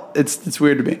an adult. It's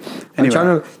weird to me.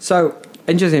 Anyway. So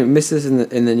interesting. I missed this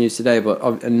in the news today, but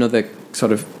another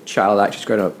sort of child actress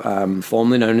growing up,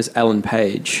 formerly known as Ellen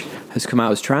Page, has come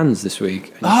out as trans this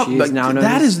week. And she is now known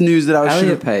as news that I was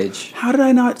Elliot Page. How did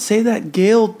I not say that?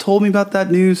 Gail told me about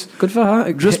that news. Good for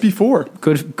her. Just before.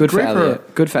 Good for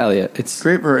Elliot. Good for Elliot. It's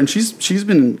great for her, and she's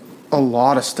been a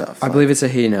lot of stuff. I believe it's a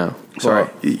he now. Sorry,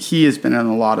 he has been in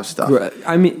a lot of stuff.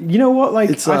 I mean, you know what? Like,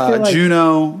 it's I feel like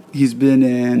Juno. He's been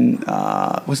in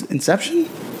was it Inception?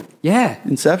 Yeah,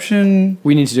 Inception.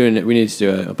 We need to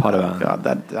do a part of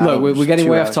that. God, look, we're getting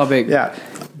way off topic. Yeah.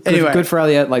 Anyway, good for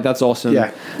Elliot. Like, that's awesome.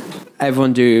 Yeah.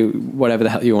 Everyone do whatever the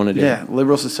hell you want to do. Yeah,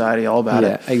 liberal society, all about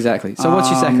it. Yeah, exactly. So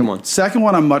what's your second one? Second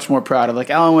one I'm much more proud of.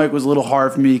 Like, Alan Wake was a little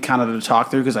hard for me kind of to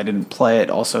talk through because I didn't play it.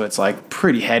 Also, it's like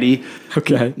pretty heady.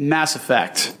 Okay. Mass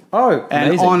Effect. Oh, and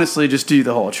amazing. Honestly, just do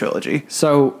the whole trilogy.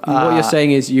 So what you're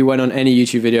saying is you went on any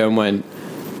YouTube video and went,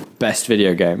 best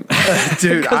video game.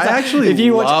 Dude, I actually if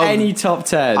you watch any top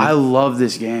 10. I love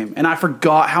this game. And I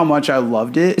forgot how much I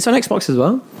loved it. It's on Xbox as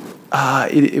well?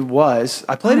 It was.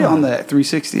 I played it on the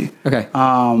 360. Okay.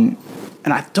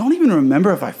 And I don't even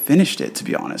remember if I finished it, to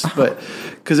be honest. But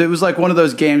because it was like one of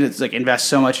those games that's like invest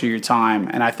so much of your time.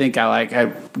 And I think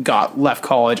I got left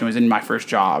college and was in my first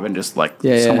job and just like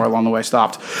somewhere along the way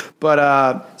stopped.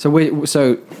 But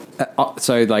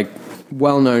so like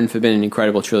well known for being an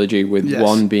incredible trilogy, with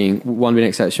one being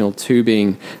exceptional, 2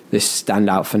 being this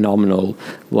standout phenomenal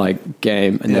like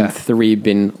game, and then 3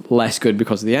 being less good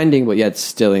because of the ending, but yet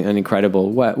still an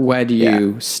incredible. Where do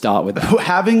you start with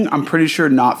that? I'm pretty sure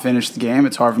not finished the game,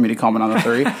 it's hard for me to comment on the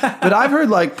 3. But I've heard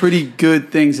like pretty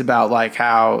good things about like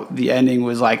how the ending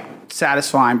was like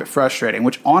satisfying but frustrating,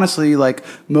 which honestly like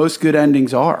most good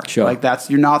endings are. Sure. Like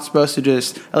you're not supposed to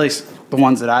just, at least the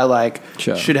ones that I like,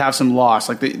 should have some loss.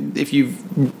 Like if you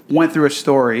went through a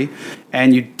story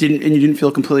and you didn't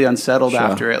feel completely unsettled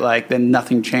after it, like then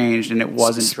nothing changed and it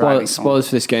wasn't driving. Spoilers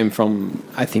for this game from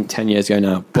I think 10 years ago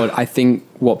now, but I think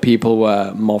what people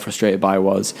were more frustrated by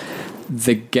was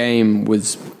the game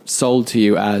was sold to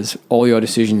you as all your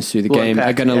decisions through the game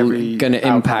are going to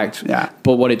impact. Yeah.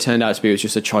 But what it turned out to be was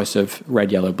just a choice of red,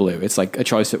 yellow, blue. It's like a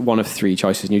choice of one of 3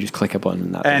 choices, and you just click a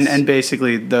button. And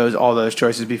basically all those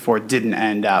choices before didn't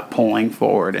end up pulling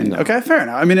forward. And okay, fair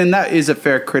enough. I mean, and that is a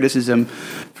fair criticism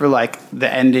for like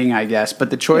the ending, I guess. But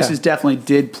the choices definitely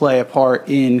did play a part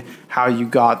in how you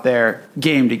got there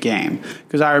game to game.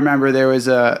 Because I remember there was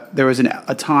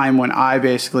a time when I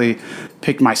basically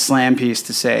picked my slam piece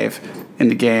to save in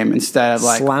the game instead of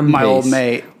like my old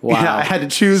mate. Wow. Yeah, I had to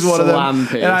choose one of them.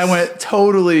 Piece. And I went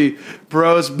totally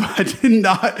bros, but I did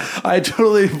not. I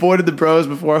totally avoided the bros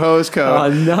before hose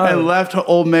code. Oh, no. And left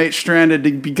old mate stranded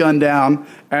to be gunned down.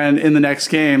 And in the next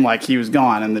game, like he was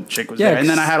gone and the chick was there. And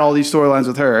then I had all these storylines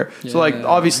with her. So like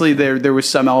obviously there was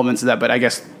some elements of that, but I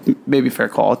guess maybe fair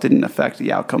call. It didn't affect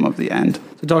the outcome of the end.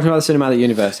 So talking about the cinematic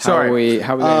universe, how are we going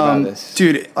about this?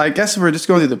 Dude, I guess if we're just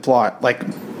going through the plot, like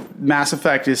Mass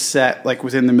Effect is set like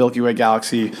within the Milky Way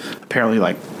galaxy, apparently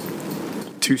like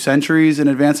 2 centuries in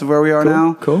advance of where we are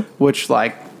now. Cool. Which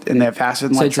like, and they have faster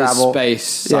than light travel. It's a space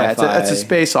sci-fi. Yeah, it's a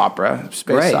space opera,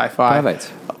 sci-fi.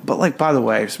 Perfect. But like, by the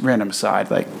way, random aside,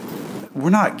 like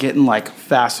we're not getting like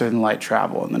faster than light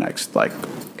travel in the next like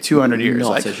 200 years. Not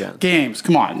like a chance. Games,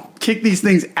 come on, kick these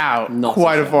things out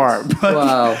quite a far. But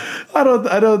wow. I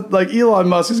don't like Elon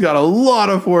Musk has got a lot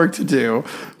of work to do.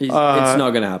 It's not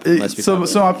going to happen. Let's be so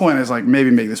my point is like maybe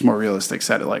make this more realistic,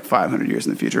 set it like 500 years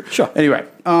in the future. Sure. Anyway,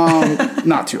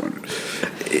 not 200.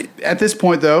 At this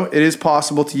point, though, it is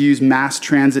possible to use mass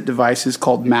transit devices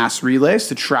called mass relays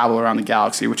to travel around the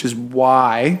galaxy, which is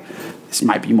why this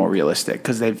might be more realistic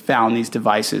because they've found these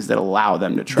devices that allow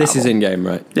them to travel. This is in game,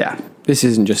 right? Yeah. This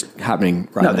isn't just happening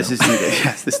right now. No,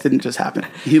 this didn't just happen.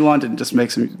 Elon didn't just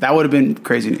make some. That would have been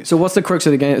crazy news. So what's the crux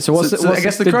of the game? So what's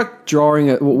the crux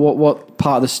drawing? What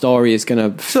part of the story is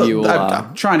going to fuel?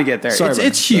 I'm trying to get there.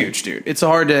 It's huge, dude. It's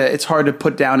hard to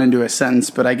put down into a sentence,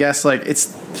 but I guess like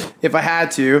if I had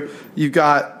to, you've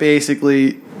got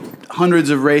basically hundreds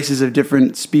of races of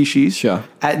different species, sure,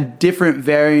 at different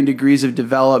varying degrees of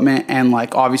development and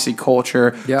like obviously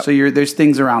culture. Yep. So there's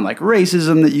things around like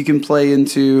racism that you can play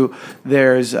into.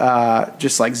 There's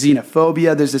just like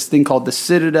xenophobia. There's this thing called the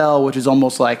Citadel, which is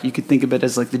almost like you could think of it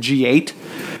as like the G8,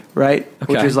 right?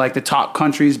 Okay. Which is like the top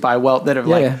countries by wealth that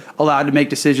are allowed to make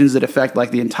decisions that affect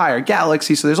like the entire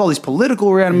galaxy. So there's all these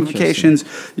political ramifications.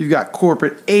 You've got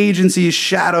corporate agencies,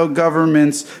 shadow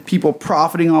governments, people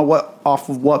profiting off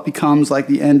of what becomes like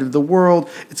the end of the world.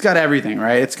 It's got everything,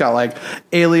 right? It's got like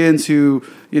aliens who,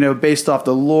 based off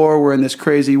the lore, were in this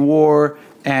crazy war,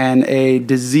 and a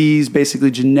disease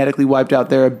basically genetically wiped out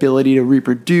their ability to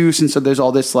reproduce. And so there's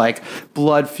all this like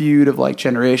blood feud of like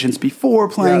generations before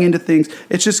playing into things.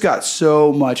 It's just got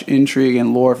so much intrigue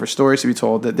and lore for stories to be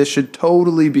told that this should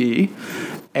totally be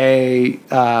a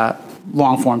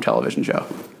long form television show.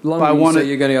 You're going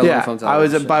to go long form television. I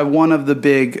was by one of the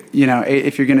big,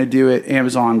 if you're going to do it,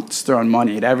 Amazon's throwing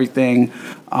money at everything.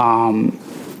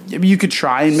 You could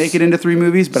try and make it into 3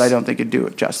 movies, but I don't think it'd do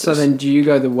it justice. So then do you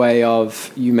go the way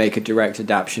of you make a direct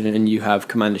adaptation and you have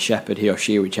Commander Shepard, he or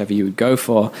she, whichever you would go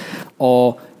for,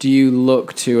 or do you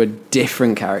look to a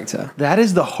different character? That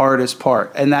is the hardest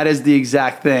part, and that is the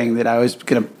exact thing that I was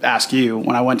going to ask you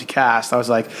when I went to cast. I was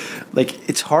like,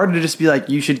 it's hard to just be like,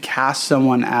 you should cast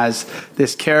someone as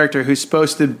this character who's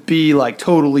supposed to be like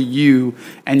totally you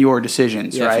and your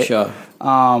decisions, right? For sure.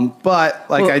 But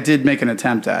I did make an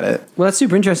attempt at it. Well, that's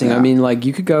super interesting. Yeah. I mean, like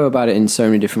you could go about it in so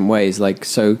many different ways. Like,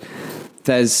 so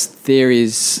there's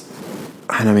theories,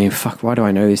 and I mean, why do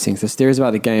I know these things? There's theories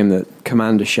about the game that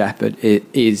Commander Shepard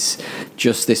is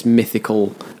just this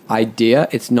mythical idea.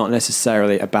 It's not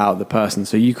necessarily about the person.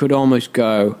 So you could almost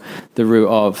go the route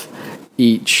of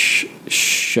each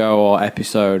show or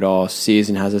episode or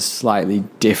season has a slightly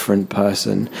different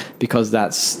person because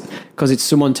it's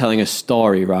someone telling a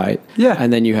story, right? Yeah.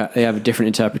 And then they have a different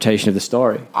interpretation of the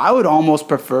story. I would almost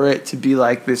prefer it to be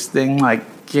like this thing like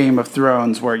Game of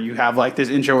Thrones where you have like this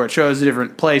intro where it shows the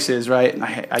different places, right? And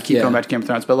I keep going back to Game of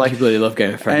Thrones, but like you really love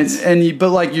Game of Thrones, but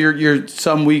like you're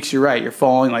some weeks you're right, you're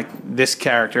following like this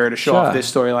character to show off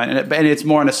this storyline, and it's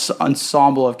more an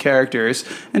ensemble of characters.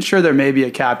 And sure, there may be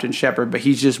a Captain Shepard, but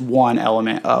he's just one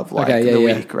element of like the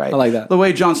week, right? I like that. The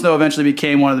way Jon Snow eventually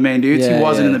became one of the main dudes, he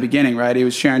wasn't in the beginning, right? He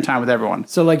was sharing time with everyone.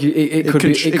 So like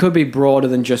it could be broader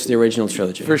than just the original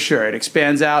trilogy. For sure, it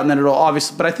expands out, and then it'll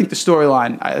obviously. But I think the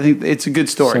storyline, I think it's a good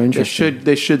story. So interesting.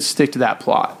 They should stick to that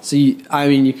plot. So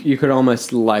you could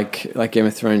almost like Game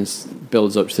of Thrones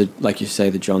builds up to, like you say,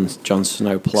 the Jon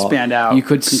Snow plot. Expand out. You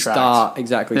could start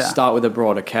with a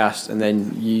broader cast, and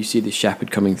then you see the Shepherd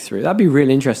coming through. That'd be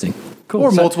really interesting. Cool.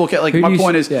 Or multiple. My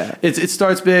point is, it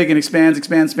starts big and expands.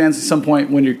 At some point,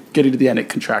 when you're getting to the end, it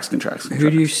contracts. Who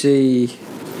do you see?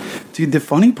 Dude, the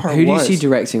funny part. Who do you see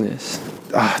directing this?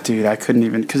 Dude, I couldn't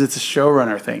even, because it's a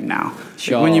showrunner thing now.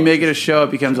 Sure. Like when you make it a show,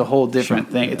 it becomes a whole different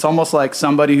thing. It's almost like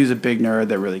somebody who's a big nerd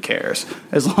that really cares.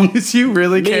 As long as you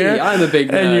really care, I'm a big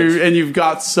nerd, and you've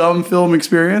got some film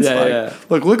experience.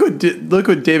 Look what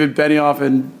David Benioff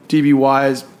and D.B.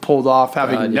 Wise pulled off,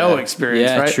 having no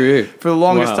experience. Right? True. For the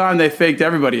longest time, they faked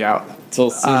everybody out. Till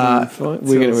season 4.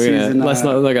 Let's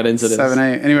not get into this. 7,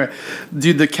 8. Anyway,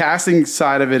 dude, the casting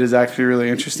side of it is actually really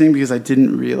interesting because I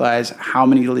didn't realize how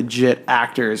many legit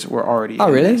actors were already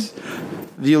in this.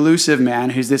 The Elusive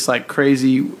Man, who's this like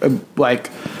crazy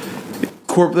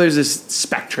there's this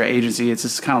Spectra agency. It's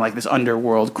just kind of like this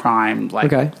underworld crime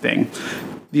thing.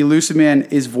 The Elusive Man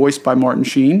is voiced by Martin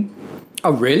Sheen.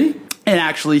 Oh, really? And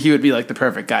actually, he would be like the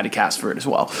perfect guy to cast for it as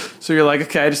well. So you're like,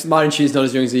 okay, Martin Sheen's not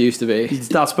as young as he used to be. He's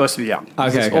not supposed to be young. Okay,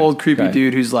 He's this old, creepy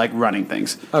dude who's like running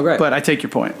things. Oh, great. But I take your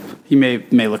point. He may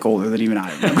look older than even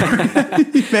I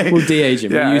remember. We'll de-age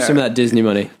him. We'll use some of that Disney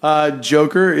money.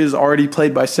 Joker is already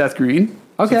played by Seth Green.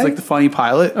 Okay. So it's like the funny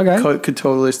pilot. Okay. Could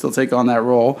totally still take on that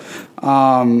role.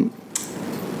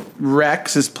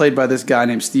 Rex is played by this guy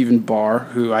named Stephen Barr,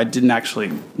 who I didn't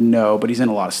actually know, but he's in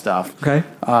a lot of stuff. Okay.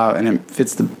 And it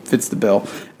fits the bill.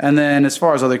 And then as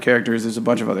far as other characters, there's a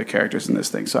bunch of other characters in this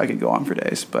thing, so I could go on for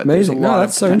days. But amazing. There's a lot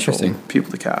that's so interesting.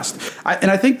 People to cast. And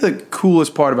I think the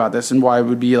coolest part about this, and why it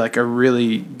would be like a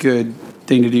really good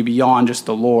thing to do beyond just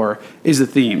the lore, is the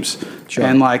themes. Sure.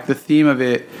 And like the theme of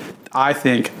it, I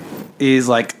think, is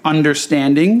like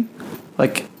understanding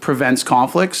like prevents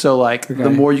conflict. So like the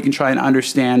more you can try and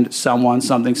understand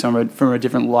something from a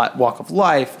different walk of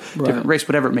life, different race,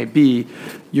 whatever it may be,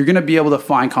 you're going to be able to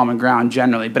find common ground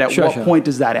generally. But at what point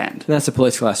does that end? And that's a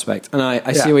political aspect. And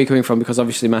I see where you're coming from, because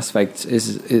obviously Mass Effect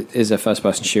is a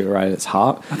first-person shooter right at its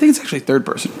heart. I think it's actually third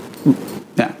person.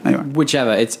 Yeah, anyway.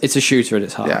 Whichever. It's a shooter at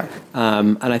its heart. Yeah.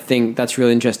 And I think that's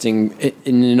really interesting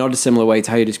in not a similar way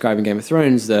to how you're describing Game of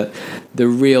Thrones, that the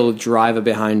real driver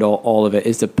behind all of it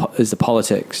is the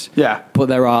politics. Yeah. But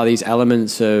there are these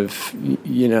elements of,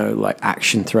 like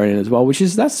action thrown in as well,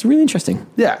 that's really interesting.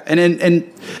 Yeah.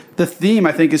 And the theme,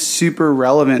 I think, is super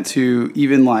relevant to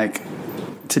even like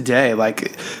today.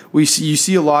 Like you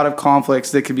see a lot of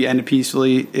conflicts that could be ended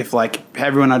peacefully if like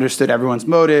everyone understood everyone's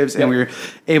motives and we were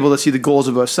able to see the goals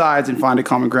of both sides and find a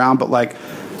common ground. But like,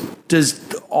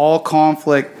 does all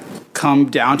conflict come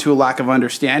down to a lack of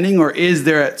understanding, or is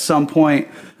there at some point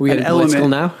we an element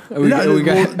now?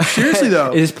 Seriously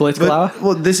though, is this political hour?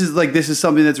 Well, this is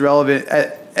something that's relevant.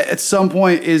 At some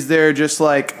point, is there just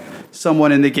like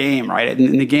someone in the game, right?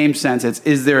 In the game sense,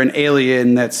 is there an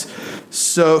alien who's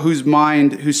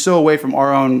so away from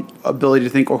our own ability to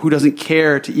think, or who doesn't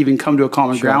care to even come to a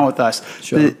common ground with us?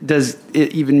 Does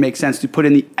it even make sense to put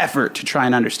in the effort to try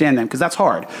and understand them? Because that's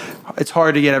hard. It's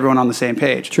hard to get everyone on the same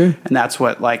page. True. And that's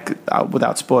what, like,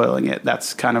 without spoiling it,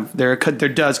 that's kind of there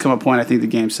does come a point, I think the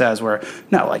game says, where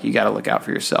no, like, you got to look out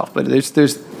for yourself. But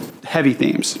there's heavy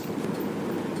themes.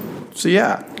 So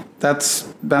yeah,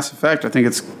 that's Mass Effect. I think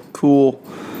it's cool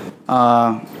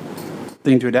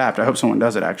thing to adapt. I hope someone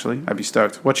does it. Actually, I'd be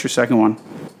stoked. What's your second one?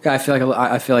 Yeah, I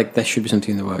feel like there should be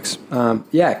something in the works.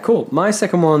 Yeah, cool. My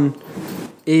second one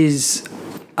is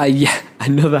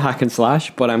another hack and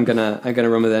slash, but I'm gonna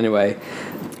run with it anyway.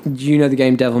 Do you know the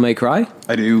game Devil May Cry?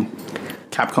 I do.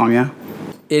 Capcom, yeah.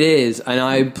 It is, and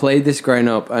I played this growing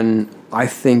up, and I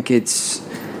just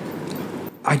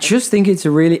think it's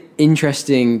a really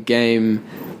interesting game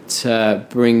to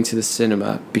bring to the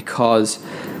cinema, because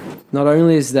not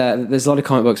only is there's a lot of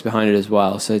comic books behind it as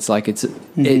well, so it's like it's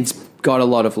got a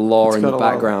lot of lore in the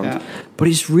background, but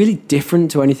it's really different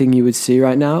to anything you would see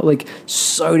right now, like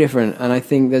so different, and I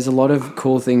think there's a lot of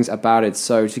cool things about it.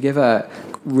 So to give a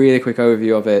really quick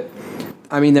overview of it,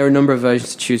 I mean, there are a number of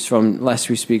versions to choose from, lest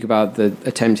we speak about the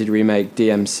attempted remake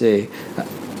DMC.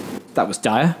 That was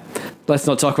dire. Let's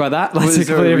not talk about that. Let's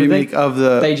a remake of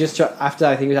the... They just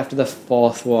after the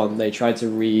fourth one, they tried to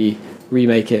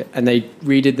remake it, and they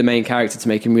redid the main character to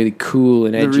make him really cool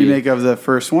and edgy. The remake of the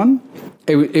first one?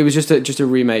 It was just a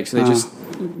remake, so they just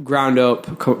ground up,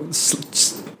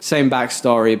 same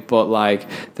backstory, but like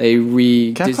they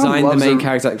redesigned the main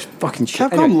character. Like fucking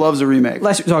shit. Capcom loves a remake.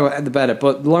 Let's talk about it, the better.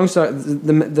 But the long story,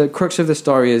 the crux of the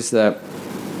story is that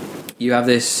you have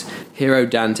this hero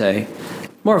Dante,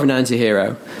 more of an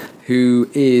anti-hero, who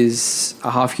is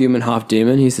a half human, half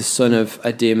demon. He's the son of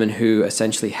a demon who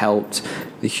essentially helped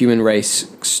the human race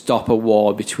stop a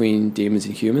war between demons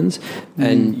and humans,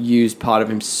 and used part of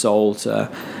his soul to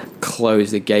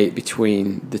close the gate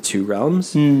between the two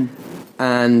realms.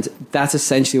 And that's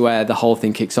essentially where the whole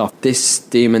thing kicks off. This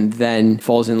demon then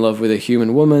falls in love with a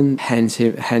human woman,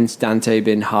 hence Dante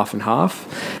being half and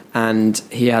half. And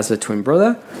he has a twin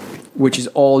brother, which is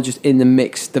all just in the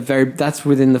mix. That's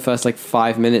within the first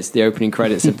 5 minutes, the opening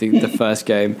credits of the first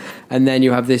game. And then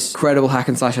you have this incredible hack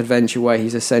and slash adventure where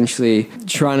he's essentially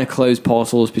trying to close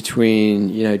portals between,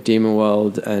 demon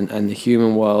world and the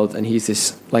human world. And he's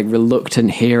this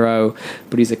reluctant hero,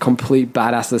 but he's a complete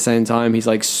badass at the same time. He's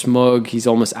smug, he's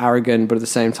almost arrogant, but at the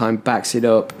same time backs it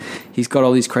up. He's got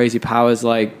all these crazy powers,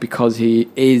 because he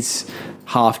is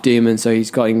half demon, so he's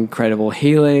got incredible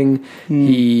healing.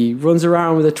 He runs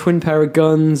around with a twin pair of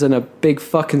guns and a big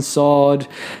fucking sword.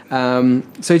 So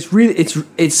it's really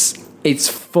it's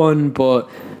fun, but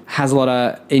has a lot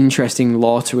of interesting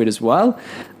lore to it as well.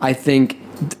 I think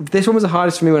this one was the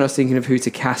hardest for me when I was thinking of who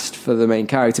to cast for the main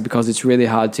character, because it's really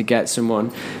hard to get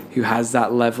someone who has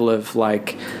that level of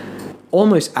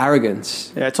almost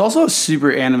arrogance. Yeah, it's also a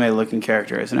super anime looking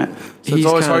character, isn't it? So it's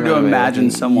always hard to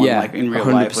imagine someone in real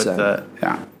 100%. Life with the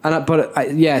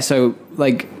So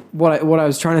what I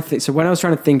was trying to think. So when I was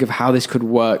trying to think of how this could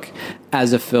work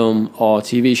as a film or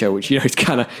TV show, which is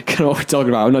kind of what we're talking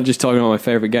about. I'm not just talking about my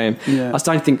favorite game. Yeah. I was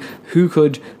starting to think who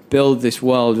could build this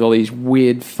world with all these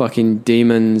weird fucking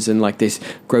demons and this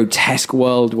grotesque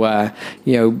world where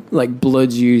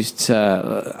blood's used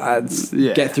to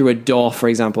get through a door, for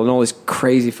example, and all this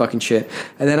crazy fucking shit.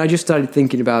 And then I just started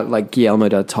thinking about Guillermo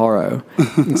del Toro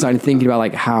and started thinking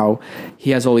about how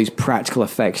he has all these practical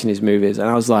effects in his movies, and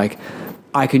I was like,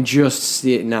 I can just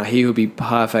see it now. He would be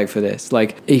perfect for this.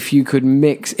 Like, if he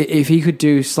could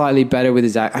do slightly better with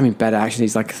his better action.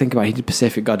 He's like, think about it, he did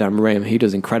Pacific Goddamn Rim. He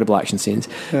does incredible action scenes.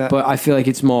 Yeah. But I feel like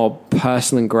it's more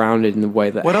personal and grounded in the way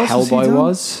that Hellboy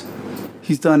was.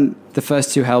 He's done the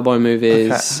first 2 Hellboy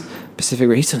movies. Okay. Pacific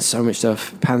Rim. He's done so much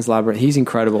stuff. Pan's Labyrinth. He's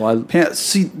incredible. I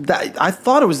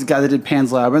thought it was the guy that did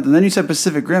Pan's Labyrinth, and then you said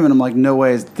Pacific Rim, and I'm like, no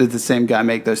way did the same guy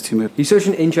make those 2 movies. He's such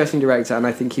an interesting director, and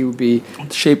I think he would be...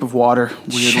 Shape of Water.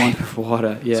 Weird one. Shape of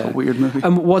Water, yeah. It's a weird movie.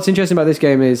 And what's interesting about this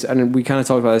game is, and we kind of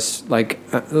talked about this like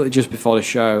just before the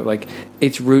show, like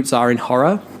its roots are in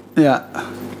horror.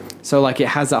 Yeah. So, like, it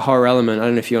has that horror element. I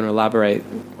don't know if you want to elaborate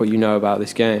what you know about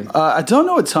this game. I don't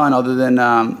know a ton other than,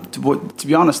 to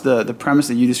be honest, the premise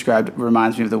that you described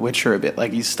reminds me of The Witcher a bit.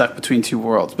 Like, he's stuck between 2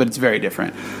 worlds, but it's very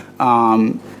different.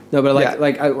 No, but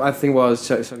I think what I was...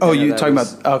 you're talking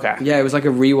about... Okay. Yeah, it was like a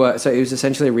rework. So it was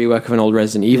essentially a rework of an old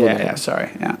Resident Evil game. Yeah,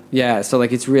 sorry. Yeah. Yeah, so,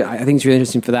 like, it's I think it's really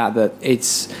interesting for that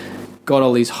it's got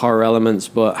all these horror elements,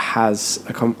 but has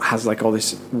like all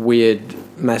this weird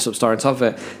mess up story on top of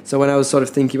it. So when I was sort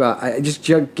of thinking about,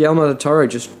 Guillermo del Toro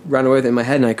just ran away with it in my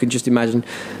head, and I could just imagine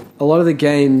a lot of the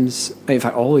games, in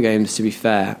fact all the games to be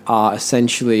fair, are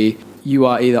essentially you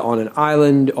are either on an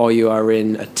island or you are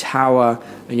in a tower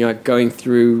and you're going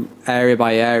through area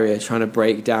by area trying to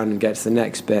break down and get to the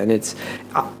next bit. And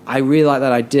I really like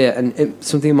that idea. And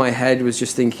something in my head was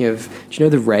just thinking of, do you know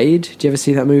The Raid? Do you ever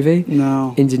see that movie?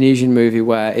 No. Indonesian movie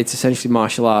where it's essentially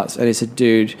martial arts, and it's a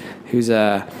dude who's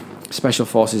a special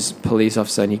forces police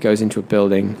officer, and he goes into a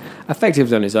building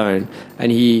effectively on his own,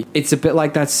 and it's a bit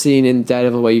like that scene in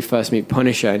Daredevil where you first meet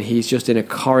Punisher, and he's just in a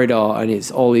corridor, and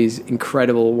it's all these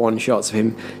incredible one shots of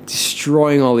him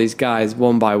destroying all these guys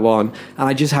one by one. And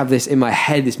I just have this in my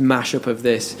head, this mashup of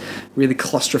this really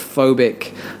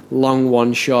claustrophobic long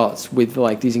one shots with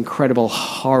like these incredible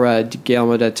horror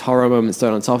Guillermo del Toro moments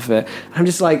thrown on top of it. I'm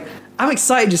just like, I'm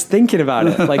excited just thinking about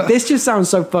it. Like, this just sounds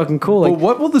so fucking cool. Like, but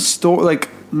what will the story, like,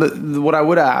 what I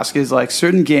would ask is, like,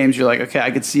 certain games you're like, okay, I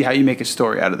could see how you make a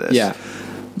story out of this. Yeah.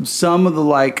 Some of the,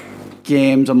 like,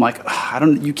 games, I'm like,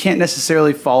 you can't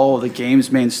necessarily follow the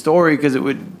game's main story because it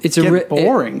would get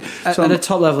boring. At a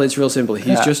top level, it's real simple.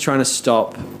 He's just trying to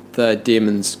stop the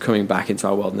demons coming back into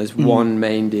our world. And there's one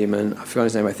main demon. I forgot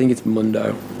his name. I think it's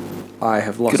Mundo. I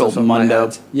have lost good old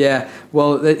Mundo. Yeah,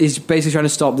 well, he's basically trying to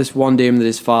stop this one demon that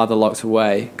his father locked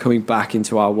away coming back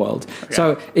into our world. Okay.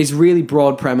 So it's really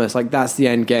broad premise, like that's the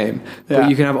end game. But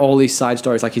you can have all these side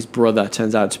stories, like his brother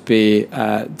turns out to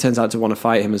want to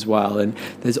fight him as well, and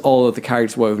there's all of the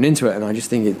characters woven into it. And I just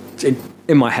think it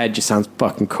in my head just sounds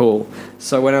fucking cool.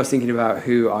 So when I was thinking about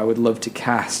who I would love to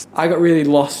cast, I got really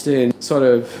lost in sort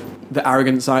of the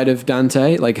arrogant side of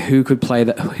Dante, like who could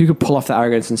pull off the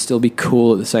arrogance and still be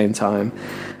cool at the same time.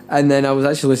 And then I was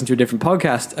actually listening to a different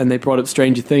podcast, and they brought up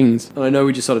Stranger Things. And I know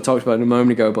we just sort of talked about it a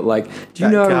moment ago, but like, do you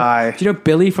know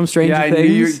Billy from Stranger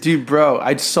Things? Dude, bro,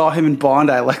 I saw him in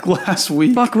Bondi like last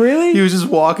week. Fuck, really? He was just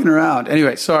walking around.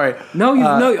 Anyway, sorry. No,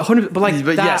 100.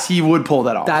 But yes, he would pull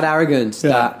that off. That arrogance.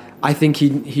 That I think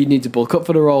he needs to bulk up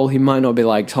for the role. He might not be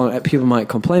like people might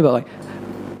complain, but like,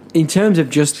 in terms of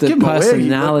just the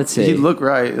personality, he'd look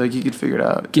right. Like, you could figure it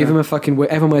out. Give him a fucking wig.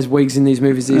 Everyone wears wigs in these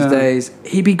movies these days.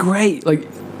 He'd be great. Like,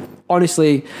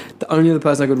 honestly, the only other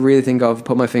person I could really think of,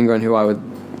 put my finger on who I would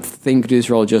think do this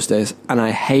role justice, and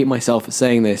I hate myself for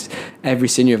saying this, every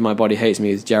sinew of my body hates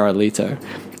me, is Jared Leto.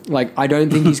 Like, I don't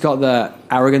think he's got the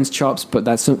arrogance chops, but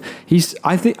I think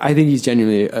he's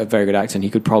genuinely a very good actor, and he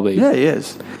could probably he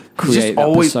is. He's just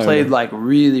always played like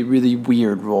really, really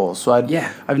weird roles. So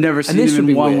I've never seen him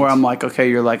in one where I'm like, okay,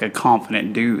 you're like a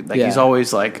confident dude. Like, he's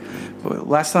always like,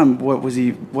 last time, what's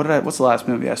the last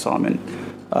movie I saw him in?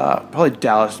 Probably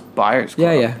Dallas Buyers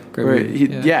Club. Great movie.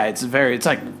 It's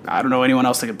like, I don't know anyone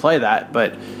else that could play that,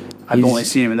 but I've only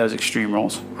seen him in those extreme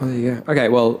roles. Oh, there you go. Okay,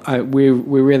 well, we're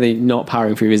really not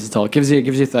powering through these at all. Give us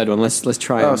your third one. Let's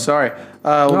try. Oh, sorry.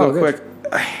 We'll go quick.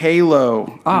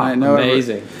 Halo.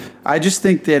 Amazing. I just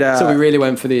think that... so we really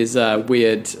went for these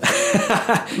weird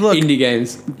indie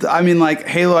games. I mean, like,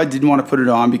 Halo, I didn't want to put it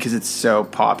on because it's so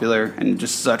popular and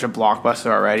just such a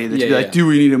blockbuster already. That like, do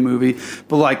we need a movie?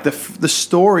 But, like, the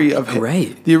story of...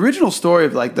 Great. The original story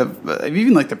of, like,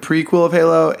 even, like, the prequel of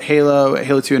Halo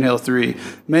 2, and Halo 3,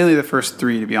 mainly the first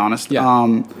 3, to be honest,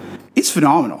 it's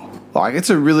phenomenal. Like,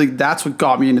 that's what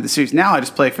got me into the series. Now I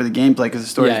just play for the gameplay because the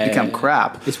story has become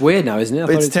crap. It's weird now, isn't it?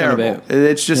 It's terrible.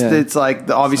 It's just, it's like,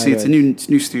 obviously it's a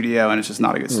new studio and it's just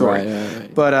not a good story.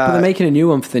 Right. But they're making a new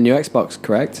one for the new Xbox,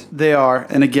 correct? They are.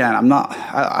 And again,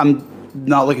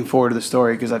 not looking forward to the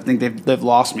story because I think they've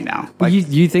lost me now. Like,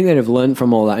 you think they'd have learned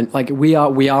from all that? And, like, we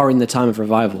are in the time of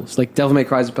revivals. Like, Devil May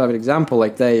Cry is a perfect example.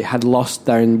 Like, they had lost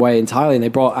their way entirely, and they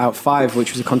brought out 5,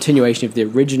 which was a continuation of the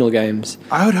original games.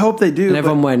 I would hope they do. And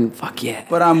everyone went, "Fuck yeah!"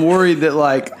 But I'm worried that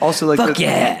also "Fuck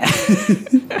yeah!"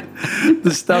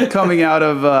 the stuff coming out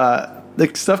of. The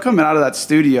stuff coming out of that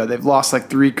studio, they've lost like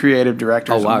 3 creative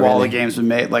directors while really? the game's been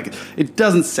made. Like, it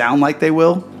doesn't sound like they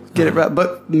will get it right,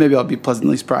 but maybe I'll be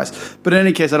pleasantly surprised. But in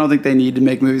any case, I don't think they need to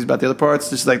make movies about the other parts.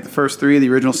 Just like the first 3, the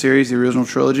original series, the original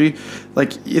trilogy,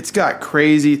 like it's got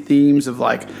crazy themes of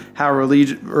like how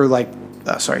religion or like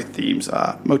themes,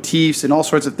 motifs, and all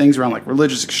sorts of things around like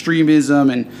religious extremism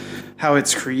and how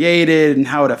it's created and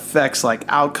how it affects like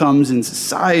outcomes in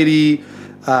society,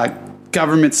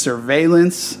 government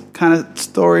surveillance kind of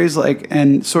stories, like,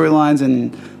 and storylines,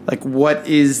 and like what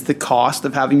is the cost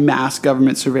of having mass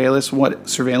government surveillance?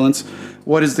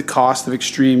 What is the cost of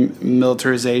extreme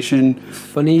militarization?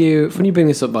 Funny you bring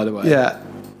this up, by the way. Yeah.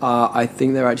 I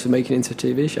think they're actually making it into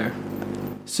a TV show.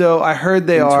 So I heard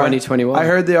they are. 2021. I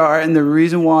heard they are, and the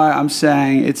reason why I'm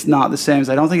saying it's not the same is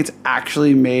I don't think it's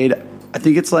actually made. I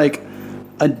think it's like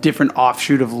a different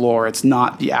offshoot of lore. It's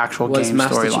not the actual game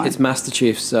storyline. It's Master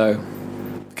Chief, so...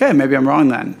 Okay, maybe I'm wrong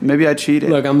then. Maybe I cheated.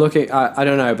 Look, I'm looking... I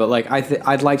don't know, but like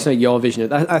I'd like to know your vision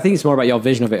of that. I think it's more about your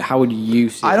vision of it. How would you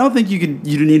see it? I don't think you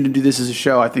need to do this as a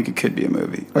show. I think it could be a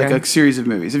movie. Like a series of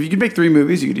movies. If you could make 3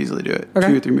 movies, you could easily do it. Okay.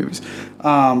 2 or 3 movies.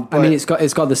 I mean, it's got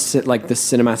the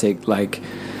cinematic, like...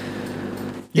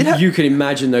 You could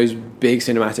imagine those big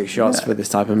cinematic shots for this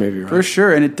type of movie, right? For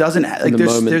sure, and it doesn't... Like,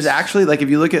 there's actually... Like, if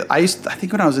you look at... I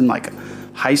think when I was in, like,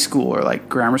 high school or, like,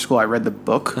 grammar school, I read the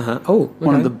book. Uh-huh. Oh, okay.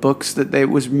 One of the books that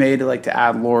was made, like, to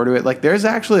add lore to it. Like, there's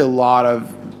actually a lot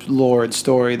of lore and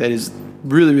story that is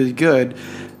really, really good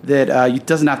that it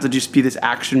doesn't have to just be this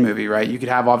action movie, right? You could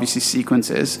have, obviously,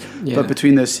 sequences. Yeah. But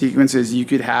between those sequences, you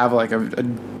could have, like, a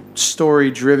story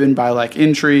driven by, like,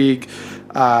 intrigue...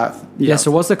 So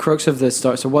what's the crux of the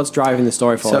story? So what's driving the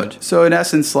story forward? So in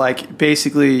essence, like,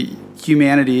 basically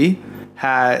humanity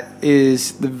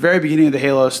is the very beginning of the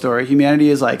Halo story. Humanity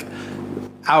is like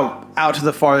out to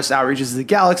the farthest outreaches of the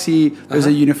galaxy. There's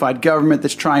a unified government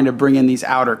that's trying to bring in these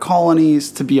outer colonies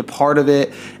to be a part of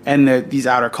it, and these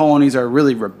outer colonies are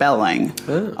really rebelling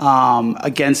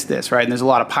against this, right? And there's a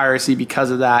lot of piracy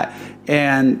because of that.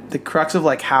 And the crux of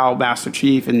like how Master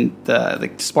Chief and the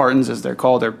Spartans, as they're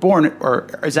called, are born,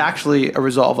 is actually a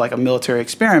result of like a military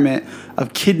experiment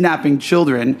of kidnapping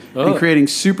children and creating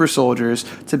super soldiers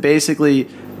to basically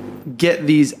get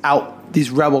these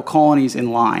rebel colonies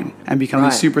in line and become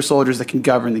these super soldiers that can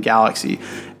govern the galaxy.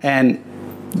 And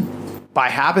by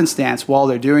happenstance, while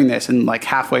they're doing this, and like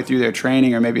halfway through their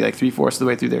training, or maybe like 3/4 of the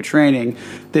way through their training,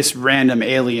 this random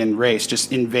alien race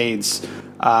just invades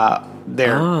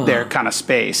their kind of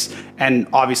space. And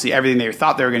obviously everything they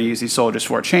thought they were going to use these soldiers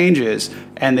for changes,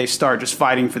 and they start just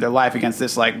fighting for their life against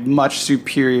this like much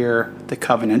superior, the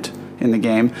Covenant in the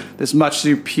game, this much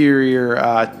superior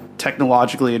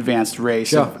technologically advanced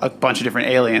race of a bunch of different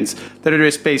aliens that are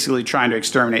just basically trying to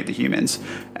exterminate the humans.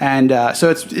 And so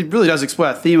it really does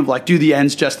explore that theme of like, do the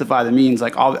ends justify the means?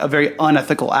 Like a very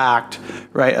unethical act,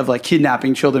 right, of like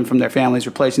kidnapping children from their families,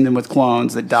 replacing them with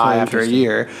clones that die after a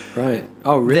year. Right.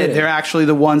 Oh, really? They're actually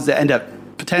the ones that end up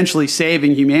potentially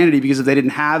saving humanity, because if they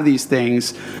didn't have these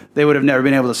things, they would have never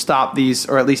been able to stop these,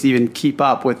 or at least even keep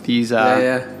up with these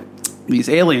these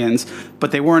aliens.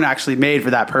 But they weren't actually made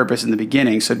for that purpose in the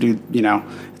beginning. So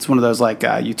it's one of those like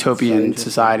utopian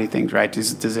society things, right?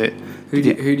 Does it? Who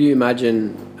do you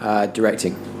imagine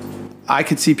directing? I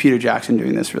could see Peter Jackson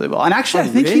doing this really well. And actually, I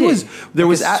think he was. There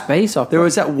was space opera. There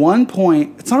was at one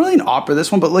point. It's not really an opera,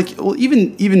 this one, but like, well,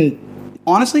 even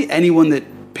honestly, anyone that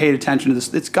paid attention to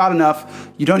this, it's got enough.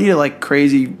 You don't need a like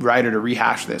crazy writer to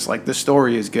rehash this. Like, the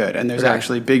story is good, and there's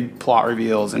actually big plot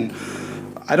reveals. And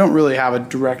I don't really have a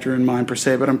director in mind per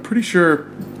se, but I'm pretty sure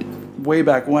way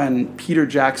back when Peter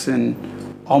Jackson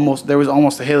there was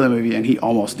almost a Halo movie, and he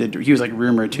almost did. He was like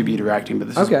rumored to be directing, but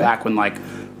this is back when like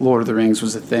Lord of the Rings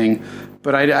was a thing.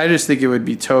 But I just think it would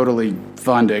be totally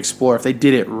fun to explore if they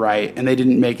did it right, and they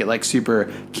didn't make it like super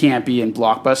campy and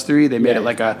blockbustery. They made it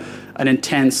like an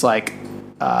intense like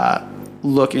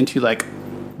look into like,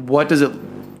 what does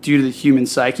it do to the human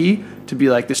psyche to be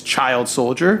like this child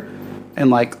soldier, and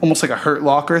like almost like a Hurt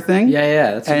Locker thing.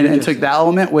 That's and took that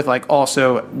element with like,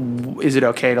 also, is it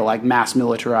okay to like mass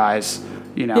militarize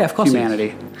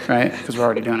humanity, right? Because we're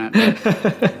already doing it.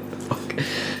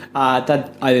 I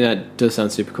think that does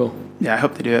sound super cool. Yeah, I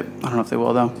hope they do it. I don't know if they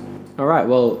will though. All right.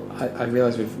 Well, I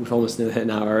realize we've almost hit an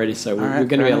hour already, so we're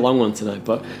going to be a long one tonight.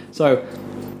 But so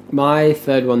my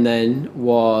third one then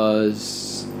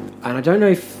was and I don't know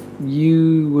if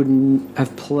you wouldn't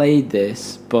have played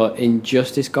this, but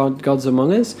Injustice Gods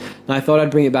Among Us. And I thought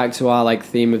I'd bring it back to our like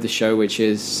theme of the show, which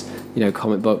is, you know,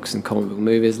 comic books and comic book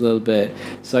movies a little bit.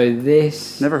 So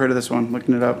this... Never heard of this one.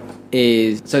 Looking it up.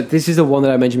 This is the one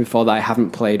that I mentioned before that I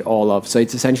haven't played all of. So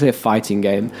it's essentially a fighting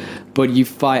game, but you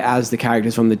fight as the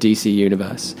characters from the DC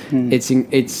universe.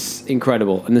 It's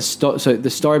incredible, and so the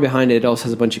story behind it also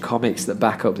has a bunch of comics that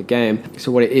back up the game.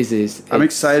 So what it is I'm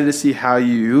excited to see how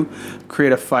you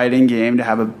create a fighting game to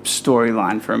have a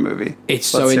storyline for a movie. It's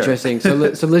so interesting. So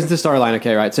listen to the storyline,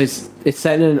 okay, right? So it's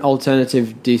set in an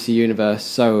alternative DC universe,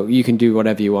 so you can do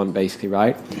whatever you want, basically,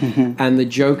 right? And the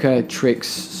Joker tricks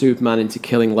Superman into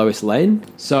killing Lois Lane.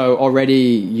 So already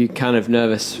you're kind of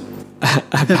nervous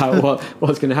about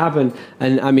what's going to happen.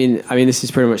 And I mean, this is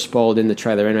pretty much spoiled in the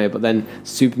trailer anyway. But then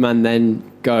Superman then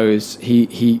goes,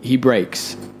 he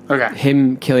breaks. Okay.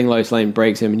 Him killing Lois Lane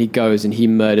breaks him, and he goes and he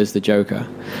murders the Joker.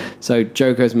 So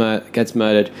Joker gets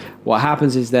murdered. What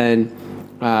happens is then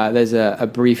there's a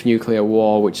brief nuclear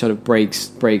war which sort of breaks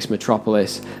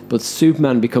Metropolis. But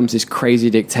Superman becomes this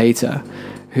crazy dictator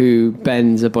who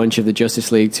bends a bunch of the Justice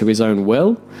League to his own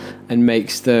will and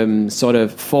makes them sort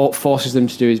of forces them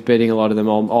to do his bidding, a lot of them,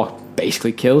 or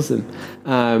basically kills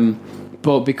them.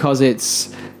 But because it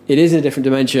is in a different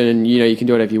dimension and, you know, you can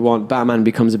do whatever you want, Batman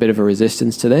becomes a bit of a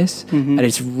resistance to this. And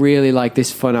it's really like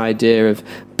this fun idea of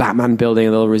Batman building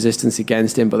a little resistance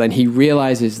against him, but then he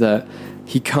realizes that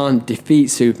he can't defeat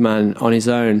Superman on his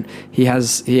own. He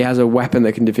has a weapon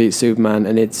that can defeat Superman,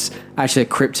 and it's actually a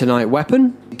kryptonite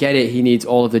weapon. To get it, he needs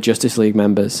all of the Justice League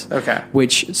members. Okay.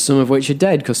 Some of which are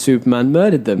dead because Superman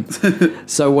murdered them.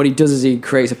 So what he does is he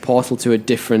creates a portal to a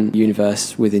different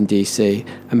universe within DC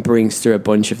and brings through a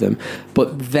bunch of them.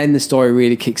 But then the story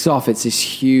really kicks off. It's this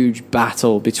huge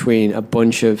battle between a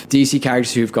bunch of DC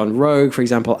characters who've gone rogue. For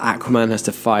example, Aquaman has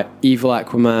to fight evil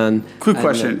Aquaman. Quick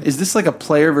question. Is this like a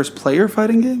player versus player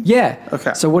fighting game? Yeah.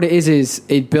 Okay. So what it is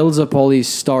it builds up all these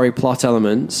story plot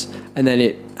elements, and then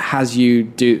it has you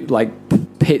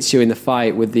pits you in the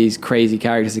fight with these crazy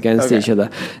characters against each other.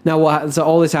 Now, so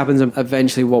all this happens, and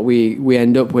eventually what we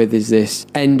end up with is this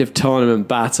end of tournament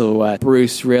battle where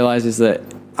Bruce realizes that,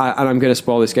 and I'm going to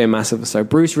spoil this game massively, so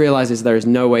Bruce realizes there is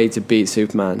no way to beat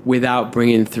Superman without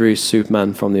bringing through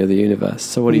Superman from the other universe.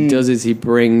 So what he does is he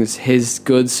brings his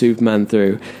good Superman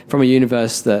through from a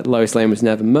universe that Lois Lane was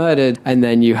never murdered, and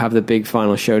then you have the big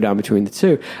final showdown between the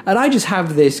two. And I just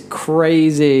have this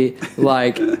crazy,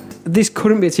 this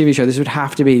couldn't be a TV show. This would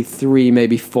have to be 3,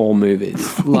 maybe 4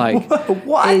 movies. Like,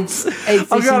 what? It's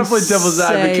I'm gonna play devil's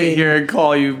advocate here and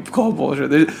call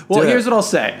bullshit. Here's what I'll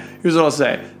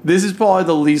say. This is probably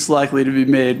the least likely to be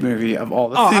made movie of all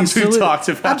the things we've talked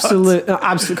about.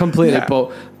 Absolutely, completely. Yeah.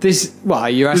 But this,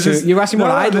 you're asking what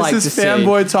I'd like to see. This is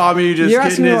fanboy Tommy just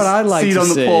getting his seat on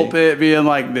the pulpit, being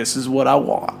like, "This is what I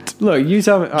want." Look, you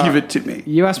tell me. Give it to me.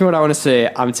 You ask me what I want to see.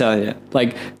 I'm telling you.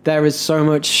 Like, there is so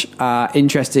much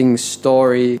interesting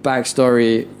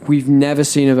backstory. We've never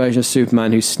seen a version of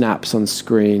Superman who snaps on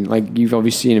screen. Like, you've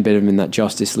obviously seen a bit of him in that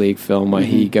Justice League film where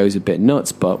he goes a bit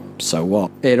nuts, but so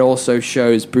what? It also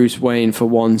shows Bruce Wayne for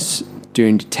once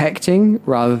doing detecting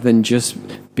rather than just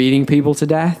beating people to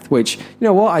death, which, you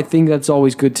know what, I think that's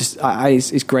always good to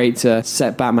it's great to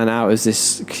set Batman out as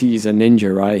this, he's a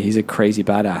ninja, right? He's a crazy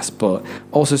badass, but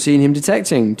also seeing him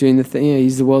detecting, doing the thing,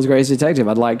 he's the world's greatest detective.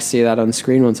 I'd like to see that on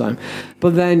screen one time.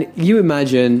 But then you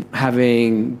imagine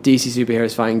having DC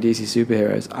superheroes fighting DC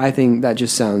superheroes. I think that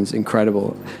just sounds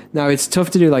incredible. Now, it's tough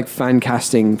to do like fan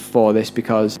casting for this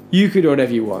because you could do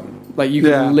whatever you want. Like, you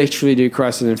could literally do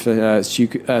Crisis on Infinite Earths.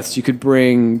 You could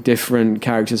bring different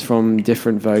characters from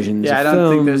different versions of I don't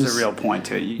films. think there's a real point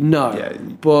to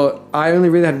it. But I only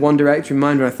really had one director in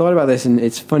mind when I thought about this, and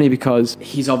it's funny because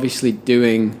he's obviously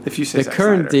doing the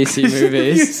current DC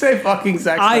movies. You say fucking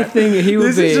Zack Snyder. I think he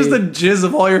would be... This is just the jizz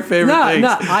of all your favorite things.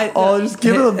 Just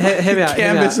give it a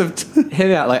canvas of... Hear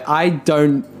me out. Like, I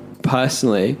don't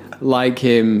personally like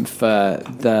him for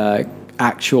the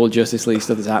actual Justice League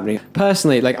stuff that's happening.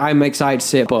 Personally, like, I'm excited to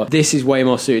see it, but this is way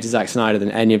more suited to Zack Snyder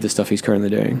than any of the stuff he's currently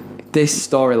doing. This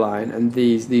storyline and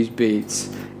these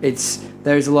beats,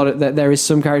 there is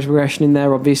some character progression in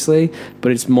there, obviously,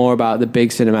 but it's more about the big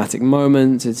cinematic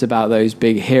moments. It's about those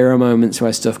big hero moments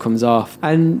where stuff comes off.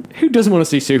 And who doesn't want to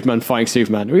see Superman fighting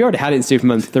Superman? We already had it in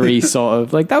Superman 3, sort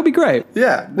of. Like, that would be great.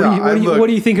 Yeah. What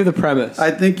do you think of the premise?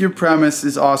 I think your premise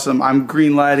is awesome. I'm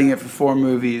green-lighting it for 4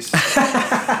 movies.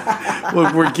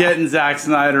 Look, we're getting Zack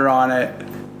Snyder on it.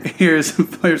 Here's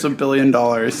 $1 billion.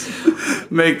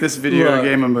 Make this video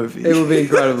game a movie. It will be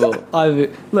incredible. Look,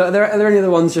 are there any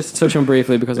other ones just to touch on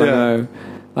briefly? Because I know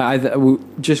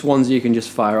Just ones you can just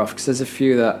fire off, because there's a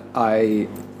few that I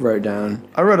wrote down.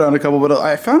 I wrote down a couple, but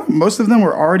I found most of them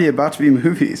were already about to be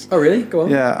movies. Oh, really? Go on.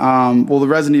 Yeah. Well, the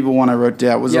Resident Evil one I wrote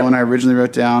down was the one I originally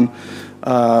wrote down.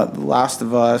 The Last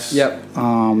of Us. Yep.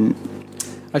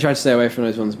 I tried to stay away from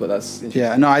those ones, but that's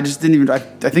yeah. No, I just didn't even. I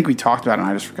think we talked about it,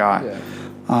 and I just forgot. Yeah.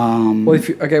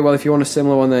 If you want a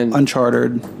similar one, then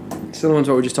Uncharted. Similar one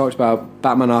to what we just talked about,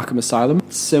 Batman Arkham Asylum.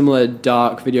 Similar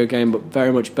dark video game, but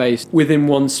very much based within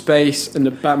one space, and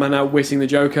the Batman outwitting the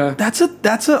Joker. That's a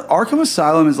Arkham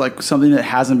Asylum is like something that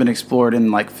hasn't been explored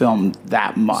in like film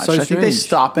that much. So I think they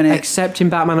stop in it. Except in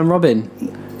Batman and Robin.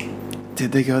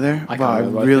 Did they go there? I can't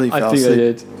remember. Really fell asleep. They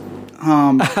did.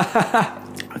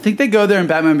 I think they go there in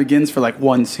Batman Begins for like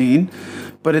one scene,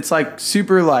 but it's like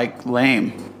super like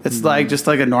lame. It's like just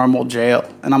like a normal jail,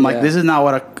 and I'm like, this is not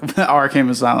what a Arkham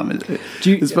Asylum is.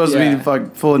 It's supposed to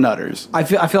be full of nutters. I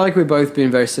feel like we've both been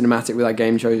very cinematic with our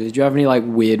game choices. Do you have any like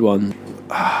weird ones?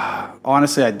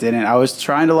 Honestly, I didn't. I was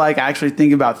trying to like actually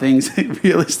think about things that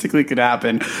realistically could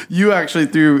happen. You actually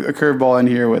threw a curveball in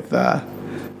here with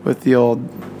the old,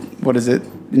 what is it?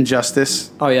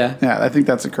 Injustice. Oh yeah. Yeah, I think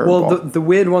that's a curveball. Well, the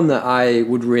weird one that I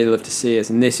would really love to see is,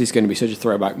 and this is going to be such a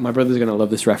throwback. My brother's going to love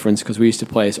this reference because we used to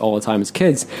play this all the time as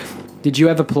kids. Did you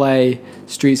ever play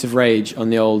Streets of Rage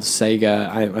on the old Sega?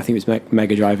 I think it was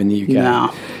Mega Drive in the UK.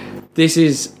 No. This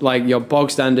is like your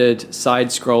bog standard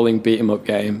side-scrolling beat 'em up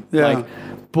game. Yeah.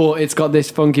 But it's got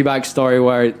this funky backstory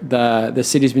where the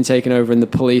city's been taken over and the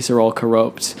police are all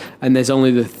corrupt, and there's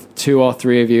only the 2 or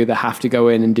 3 of you that have to go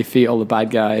in and defeat all the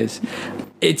bad guys.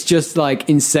 It's just like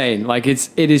insane. Like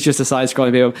it is just a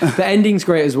side-scrolling video. The ending's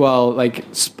great as well. Like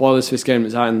spoilers for this game,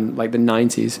 it's out in like the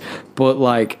 90s. But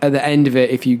like at the end of it,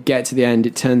 if you get to the end,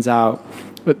 it turns out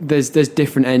there's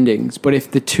different endings. But if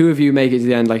the 2 of you make it to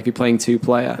the end, like if you're playing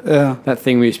 2-player, that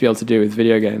thing we used to be able to do with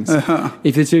video games.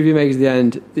 If the 2 of you make it to the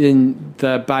end, then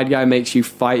the bad guy makes you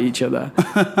fight each other.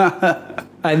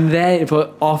 And then,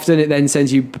 but often it then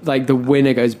sends you, like, the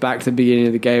winner goes back to the beginning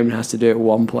of the game and has to do it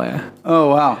 1 player. Oh,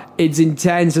 wow. It's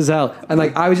intense as hell. And,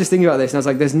 like, I was just thinking about this, and I was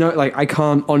like, there's no, like, I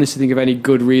can't honestly think of any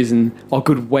good reason or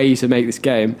good way to make this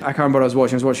game. I can't remember what I was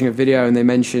watching. I was watching a video, and they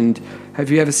mentioned,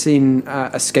 have you ever seen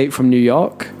Escape from New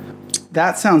York?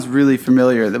 That sounds really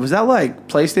familiar. Was that, like,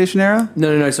 PlayStation era?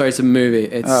 No, sorry, it's a movie.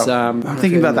 It's I'm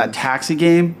thinking about that taxi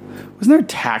game. Wasn't there a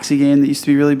taxi game that used to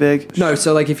be really big? No,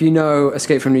 so like if you know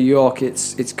Escape from New York,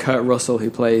 it's Kurt Russell who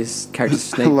plays character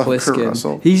Snake Plissken. Kurt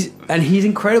Russell. He's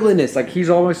incredible in this. Like he's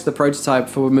almost the prototype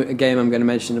for a game I'm going to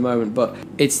mention in a moment. But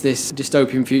it's this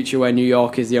dystopian future where New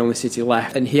York is the only city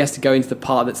left, and he has to go into the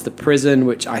part that's the prison,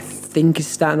 which I think is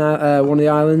Staten Island, one of the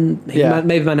island,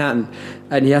 maybe Manhattan,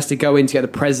 and he has to go in to get the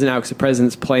president out because the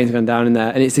president's plane's gone down in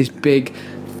there, and it's this big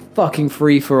fucking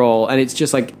free for all, and it's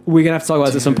just like we're gonna have to talk about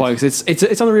this at some point because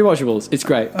it's on the rewatchables. It's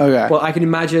great. Okay. Well, I can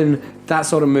imagine that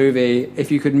sort of movie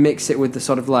if you could mix it with the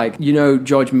sort of like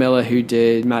George Miller who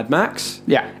did Mad Max.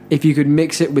 Yeah. If you could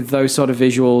mix it with those sort of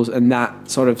visuals and that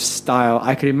sort of style,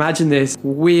 I could imagine this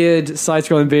weird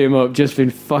side-scrolling beat 'em up just been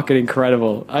fucking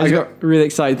incredible. I got really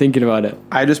excited thinking about it.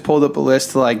 I just pulled up a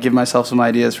list to like give myself some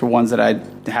ideas for ones that I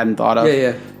hadn't thought of.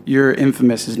 Yeah. Your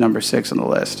Infamous is number 6 on the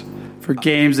list. For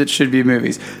games that should be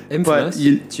movies. Infamous?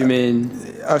 Do you mean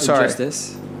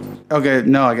Injustice? Okay,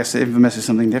 no, I guess Infamous is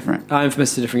something different.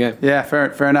 Infamous is a different game. Yeah,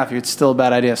 fair enough. It's still a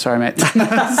bad idea. Sorry, mate.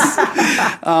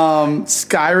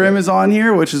 Skyrim is on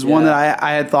here, which is one that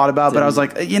I had thought about, but I was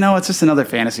like, it's just another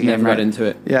fantasy game. Never got into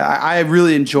it. Yeah, I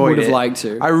really enjoyed it. Would have liked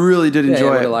to. I really did enjoy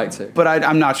it. Would have liked to. But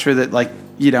I'm not sure that, I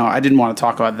didn't want to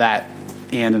talk about that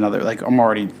and another.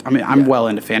 I'm well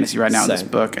into fantasy right now in this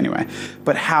book anyway.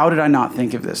 But how did I not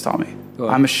think of this, Tommy?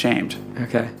 I'm ashamed.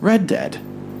 Okay. Red Dead.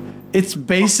 It's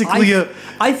basically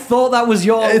I thought that was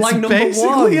your number one. It's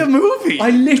basically a movie. I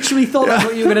literally thought that's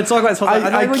what you were going to talk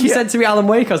about. When you said to me Alan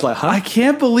Wake, I was like, huh? I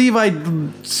can't believe I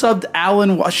subbed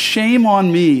Alan. Shame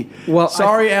on me. Well,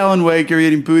 sorry, Alan Wake, you're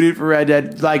getting booted for Red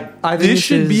Dead. This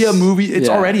should be a movie. It's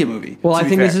already a movie. Well, I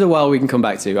think this is a well we can come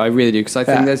back to. I really do, because I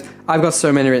think I've got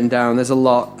so many written down. There's a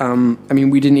lot.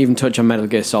 We didn't even touch on Metal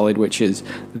Gear Solid, which is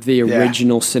the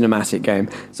original cinematic game.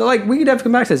 So, we could have to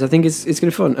come back to this. I think it's going to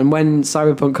be fun. And when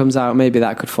Cyberpunk comes out, maybe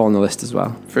that could fall on the list as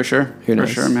well. For sure. Who knows?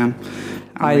 For sure, man.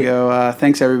 I'm going to go,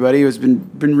 thanks everybody. It's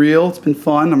been real. It's been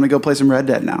fun. I'm going to go play some Red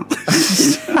Dead now.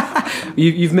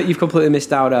 You've completely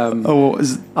missed out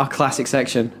our classic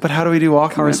section. But how do we do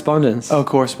Aquaman? Correspondence. Oh,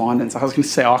 correspondence. I was going to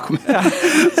say Aquaman.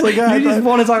 It's like, you just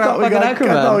want to talk about fucking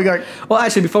Aquaman. Well,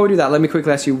 actually, before we do that, let me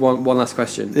quickly ask you one last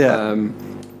question. Yeah.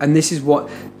 And this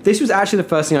was actually the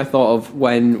first thing I thought of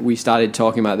when we started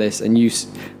talking about this, and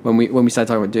when we started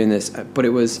talking about doing this. But it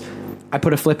was, I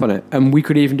put a flip on it, and we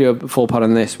could even do a full pod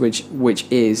on this, which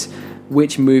is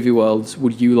which movie worlds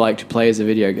would you like to play as a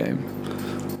video game?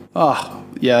 Oh,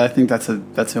 yeah, I think that's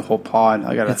a whole pod.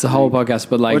 It's a whole podcast,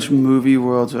 but like, which movie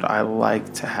worlds would I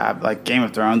like to have? Like Game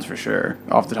of Thrones for sure,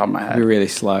 off the top of my head. Be really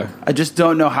slow. I just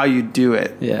don't know how you do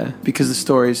it. Yeah, because the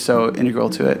story is so integral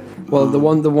to it. Well, the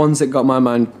ones that got my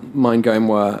mind going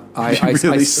were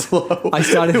slow. I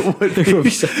started.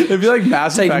 It'd be like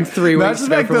Mass Effect. Taking 3 weeks. Mass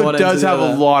Effect though does have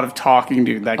a lot of talking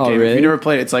to that game. Really? If you never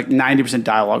played it, it's like 90%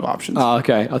 dialogue options. Oh,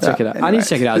 okay. I'll check it out. Anyway. I need to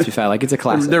check it out. To be fair, like it's a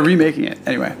classic. They're remaking it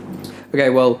anyway. Okay,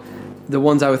 well, the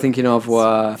ones I was thinking of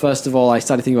were, first of all, I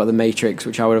started thinking about The Matrix,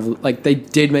 which I would have, like, they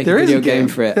did make a video game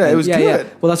for it. Yeah, it was good. Yeah.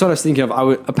 Well, that's what I was thinking of.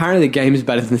 Apparently the game is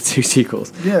better than the 2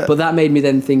 sequels. Yeah. But that made me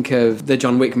then think of the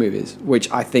John Wick movies,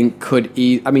 which I think could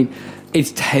I mean,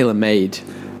 it's tailor-made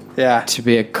to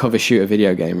be a cover shooter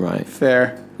video game, right?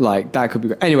 Fair. Like, that could be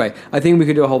great. Anyway, I think we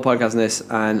could do a whole podcast on this,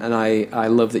 and I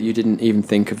love that you didn't even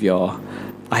think of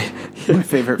my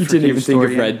favorite. You didn't even think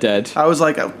of Red Dead. I was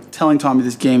like telling Tommy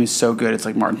this game is so good. It's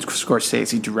like Martin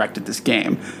Scorsese directed this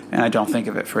game, and I don't think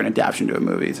of it for an adaptation to a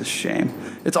movie. It's a shame.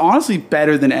 It's honestly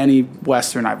better than any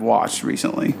Western I've watched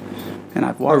recently. And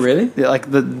I've watched. Oh, really? Yeah,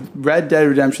 like the Red Dead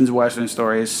Redemption's Western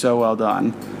story is so well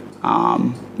done.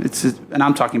 And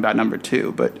I'm talking about number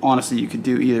 2, but honestly, you could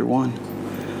do either one.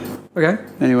 Okay.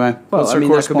 Anyway, well, I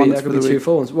mean, that could be 2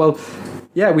 full ones. Well.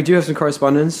 Yeah, we do have some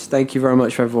correspondence. Thank you very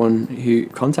much for everyone who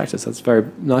contacted us. That's very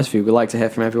nice of you. We like to hear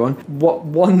from everyone.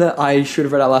 One that I should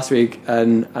have read out last week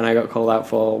and I got called out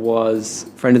for was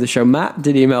friend of the show, Matt,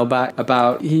 did email back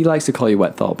about, he likes to call you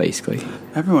Wet Thought, basically.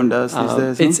 Everyone does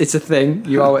these days. It's a thing.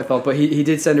 You are Wet Thought. But he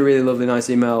did send a really lovely, nice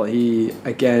email. He,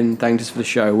 again, thanked us for the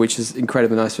show, which is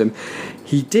incredibly nice of him.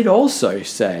 He did also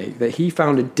say that he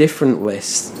found a different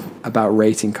list about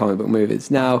rating comic book movies.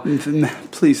 Now,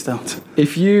 please don't.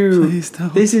 Please don't.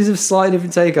 This is a slightly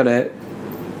different take on it,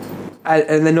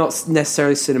 and they're not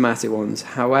necessarily cinematic ones.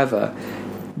 However,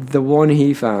 the one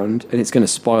he found, and it's going to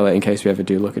spoil it in case we ever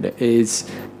do look at it, is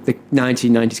the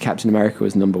 1990s Captain America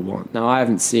was number 1. Now, I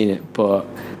haven't seen it, but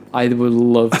I would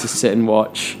love to sit and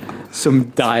watch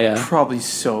some dire. Probably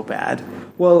so bad.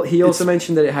 Well, he also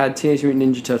mentioned that it had Teenage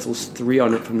Mutant Ninja Turtles 3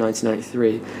 on it from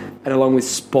 1993, and along with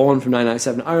Spawn from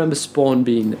 1997. I remember Spawn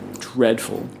being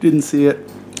dreadful. Didn't see it.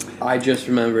 I just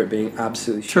remember it being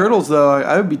absolutely shit. Turtles, though,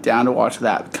 I would be down to watch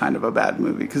that kind of a bad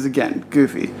movie, because, again,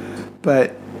 goofy.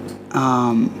 But,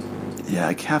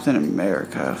 yeah, Captain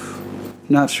America,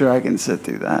 not sure I can sit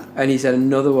through that. And he said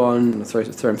another one, I'll throw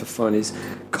him for fun, is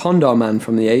Condor Man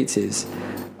from the 80s.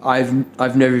 I've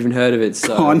never even heard of it,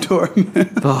 so... Condor Man.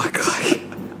 Fuck, like...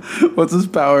 What's his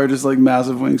power? Just like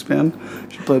massive wingspan?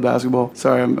 Should play basketball.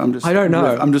 Sorry, I'm just... I don't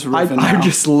know. I'm just riffing now. I'm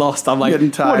just lost. I'm like, getting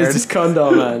tired. What is this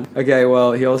Condor Man? Okay,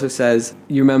 well, he also says,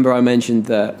 you remember I mentioned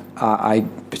that I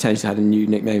potentially had a new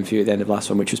nickname for you at the end of last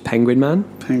one, which was Penguin Man?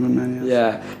 Penguin Man, yes.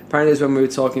 Yeah. Apparently it's when we were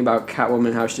talking about Catwoman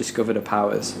and how she discovered her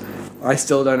powers. I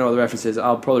still don't know what the reference is.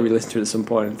 I'll probably re-listen to it at some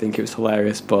point and think it was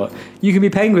hilarious, but you can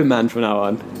be Penguin Man from now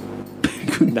on.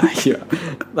 Nah, yeah,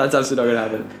 that's absolutely not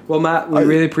going to happen. Well, Matt, we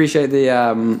really appreciate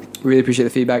the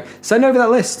feedback. Send over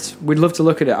that list. We'd love to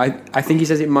look at it. I think he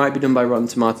says it might be done by Rotten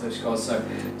Tomatoes scores, so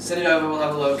send it over. We'll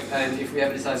have a look, and if we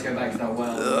ever decide to go back to that,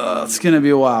 well, it's going to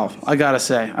be a while. I gotta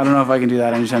say, I don't know if I can do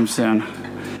that anytime soon.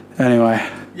 Anyway.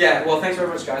 Yeah, well, thanks very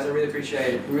much, guys. I really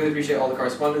appreciate all the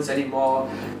correspondence. Any more,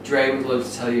 Dre would love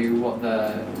to tell you what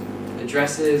the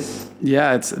address is.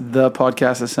 Yeah, it's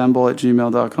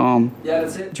thepodcastassemble@gmail.com. Yeah,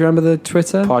 that's it. Do you remember the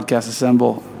Twitter? Podcast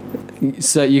Assemble.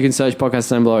 So you can search Podcast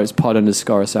Assemble or it's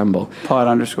pod_assemble.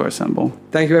 Pod_assemble.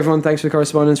 Thank you, everyone. Thanks for the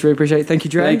correspondence. Really appreciate it. Thank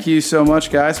you, Dre. Thank you so much,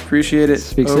 guys. Appreciate it.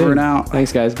 Speak Over soon. and out.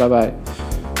 Thanks, guys. Bye-bye.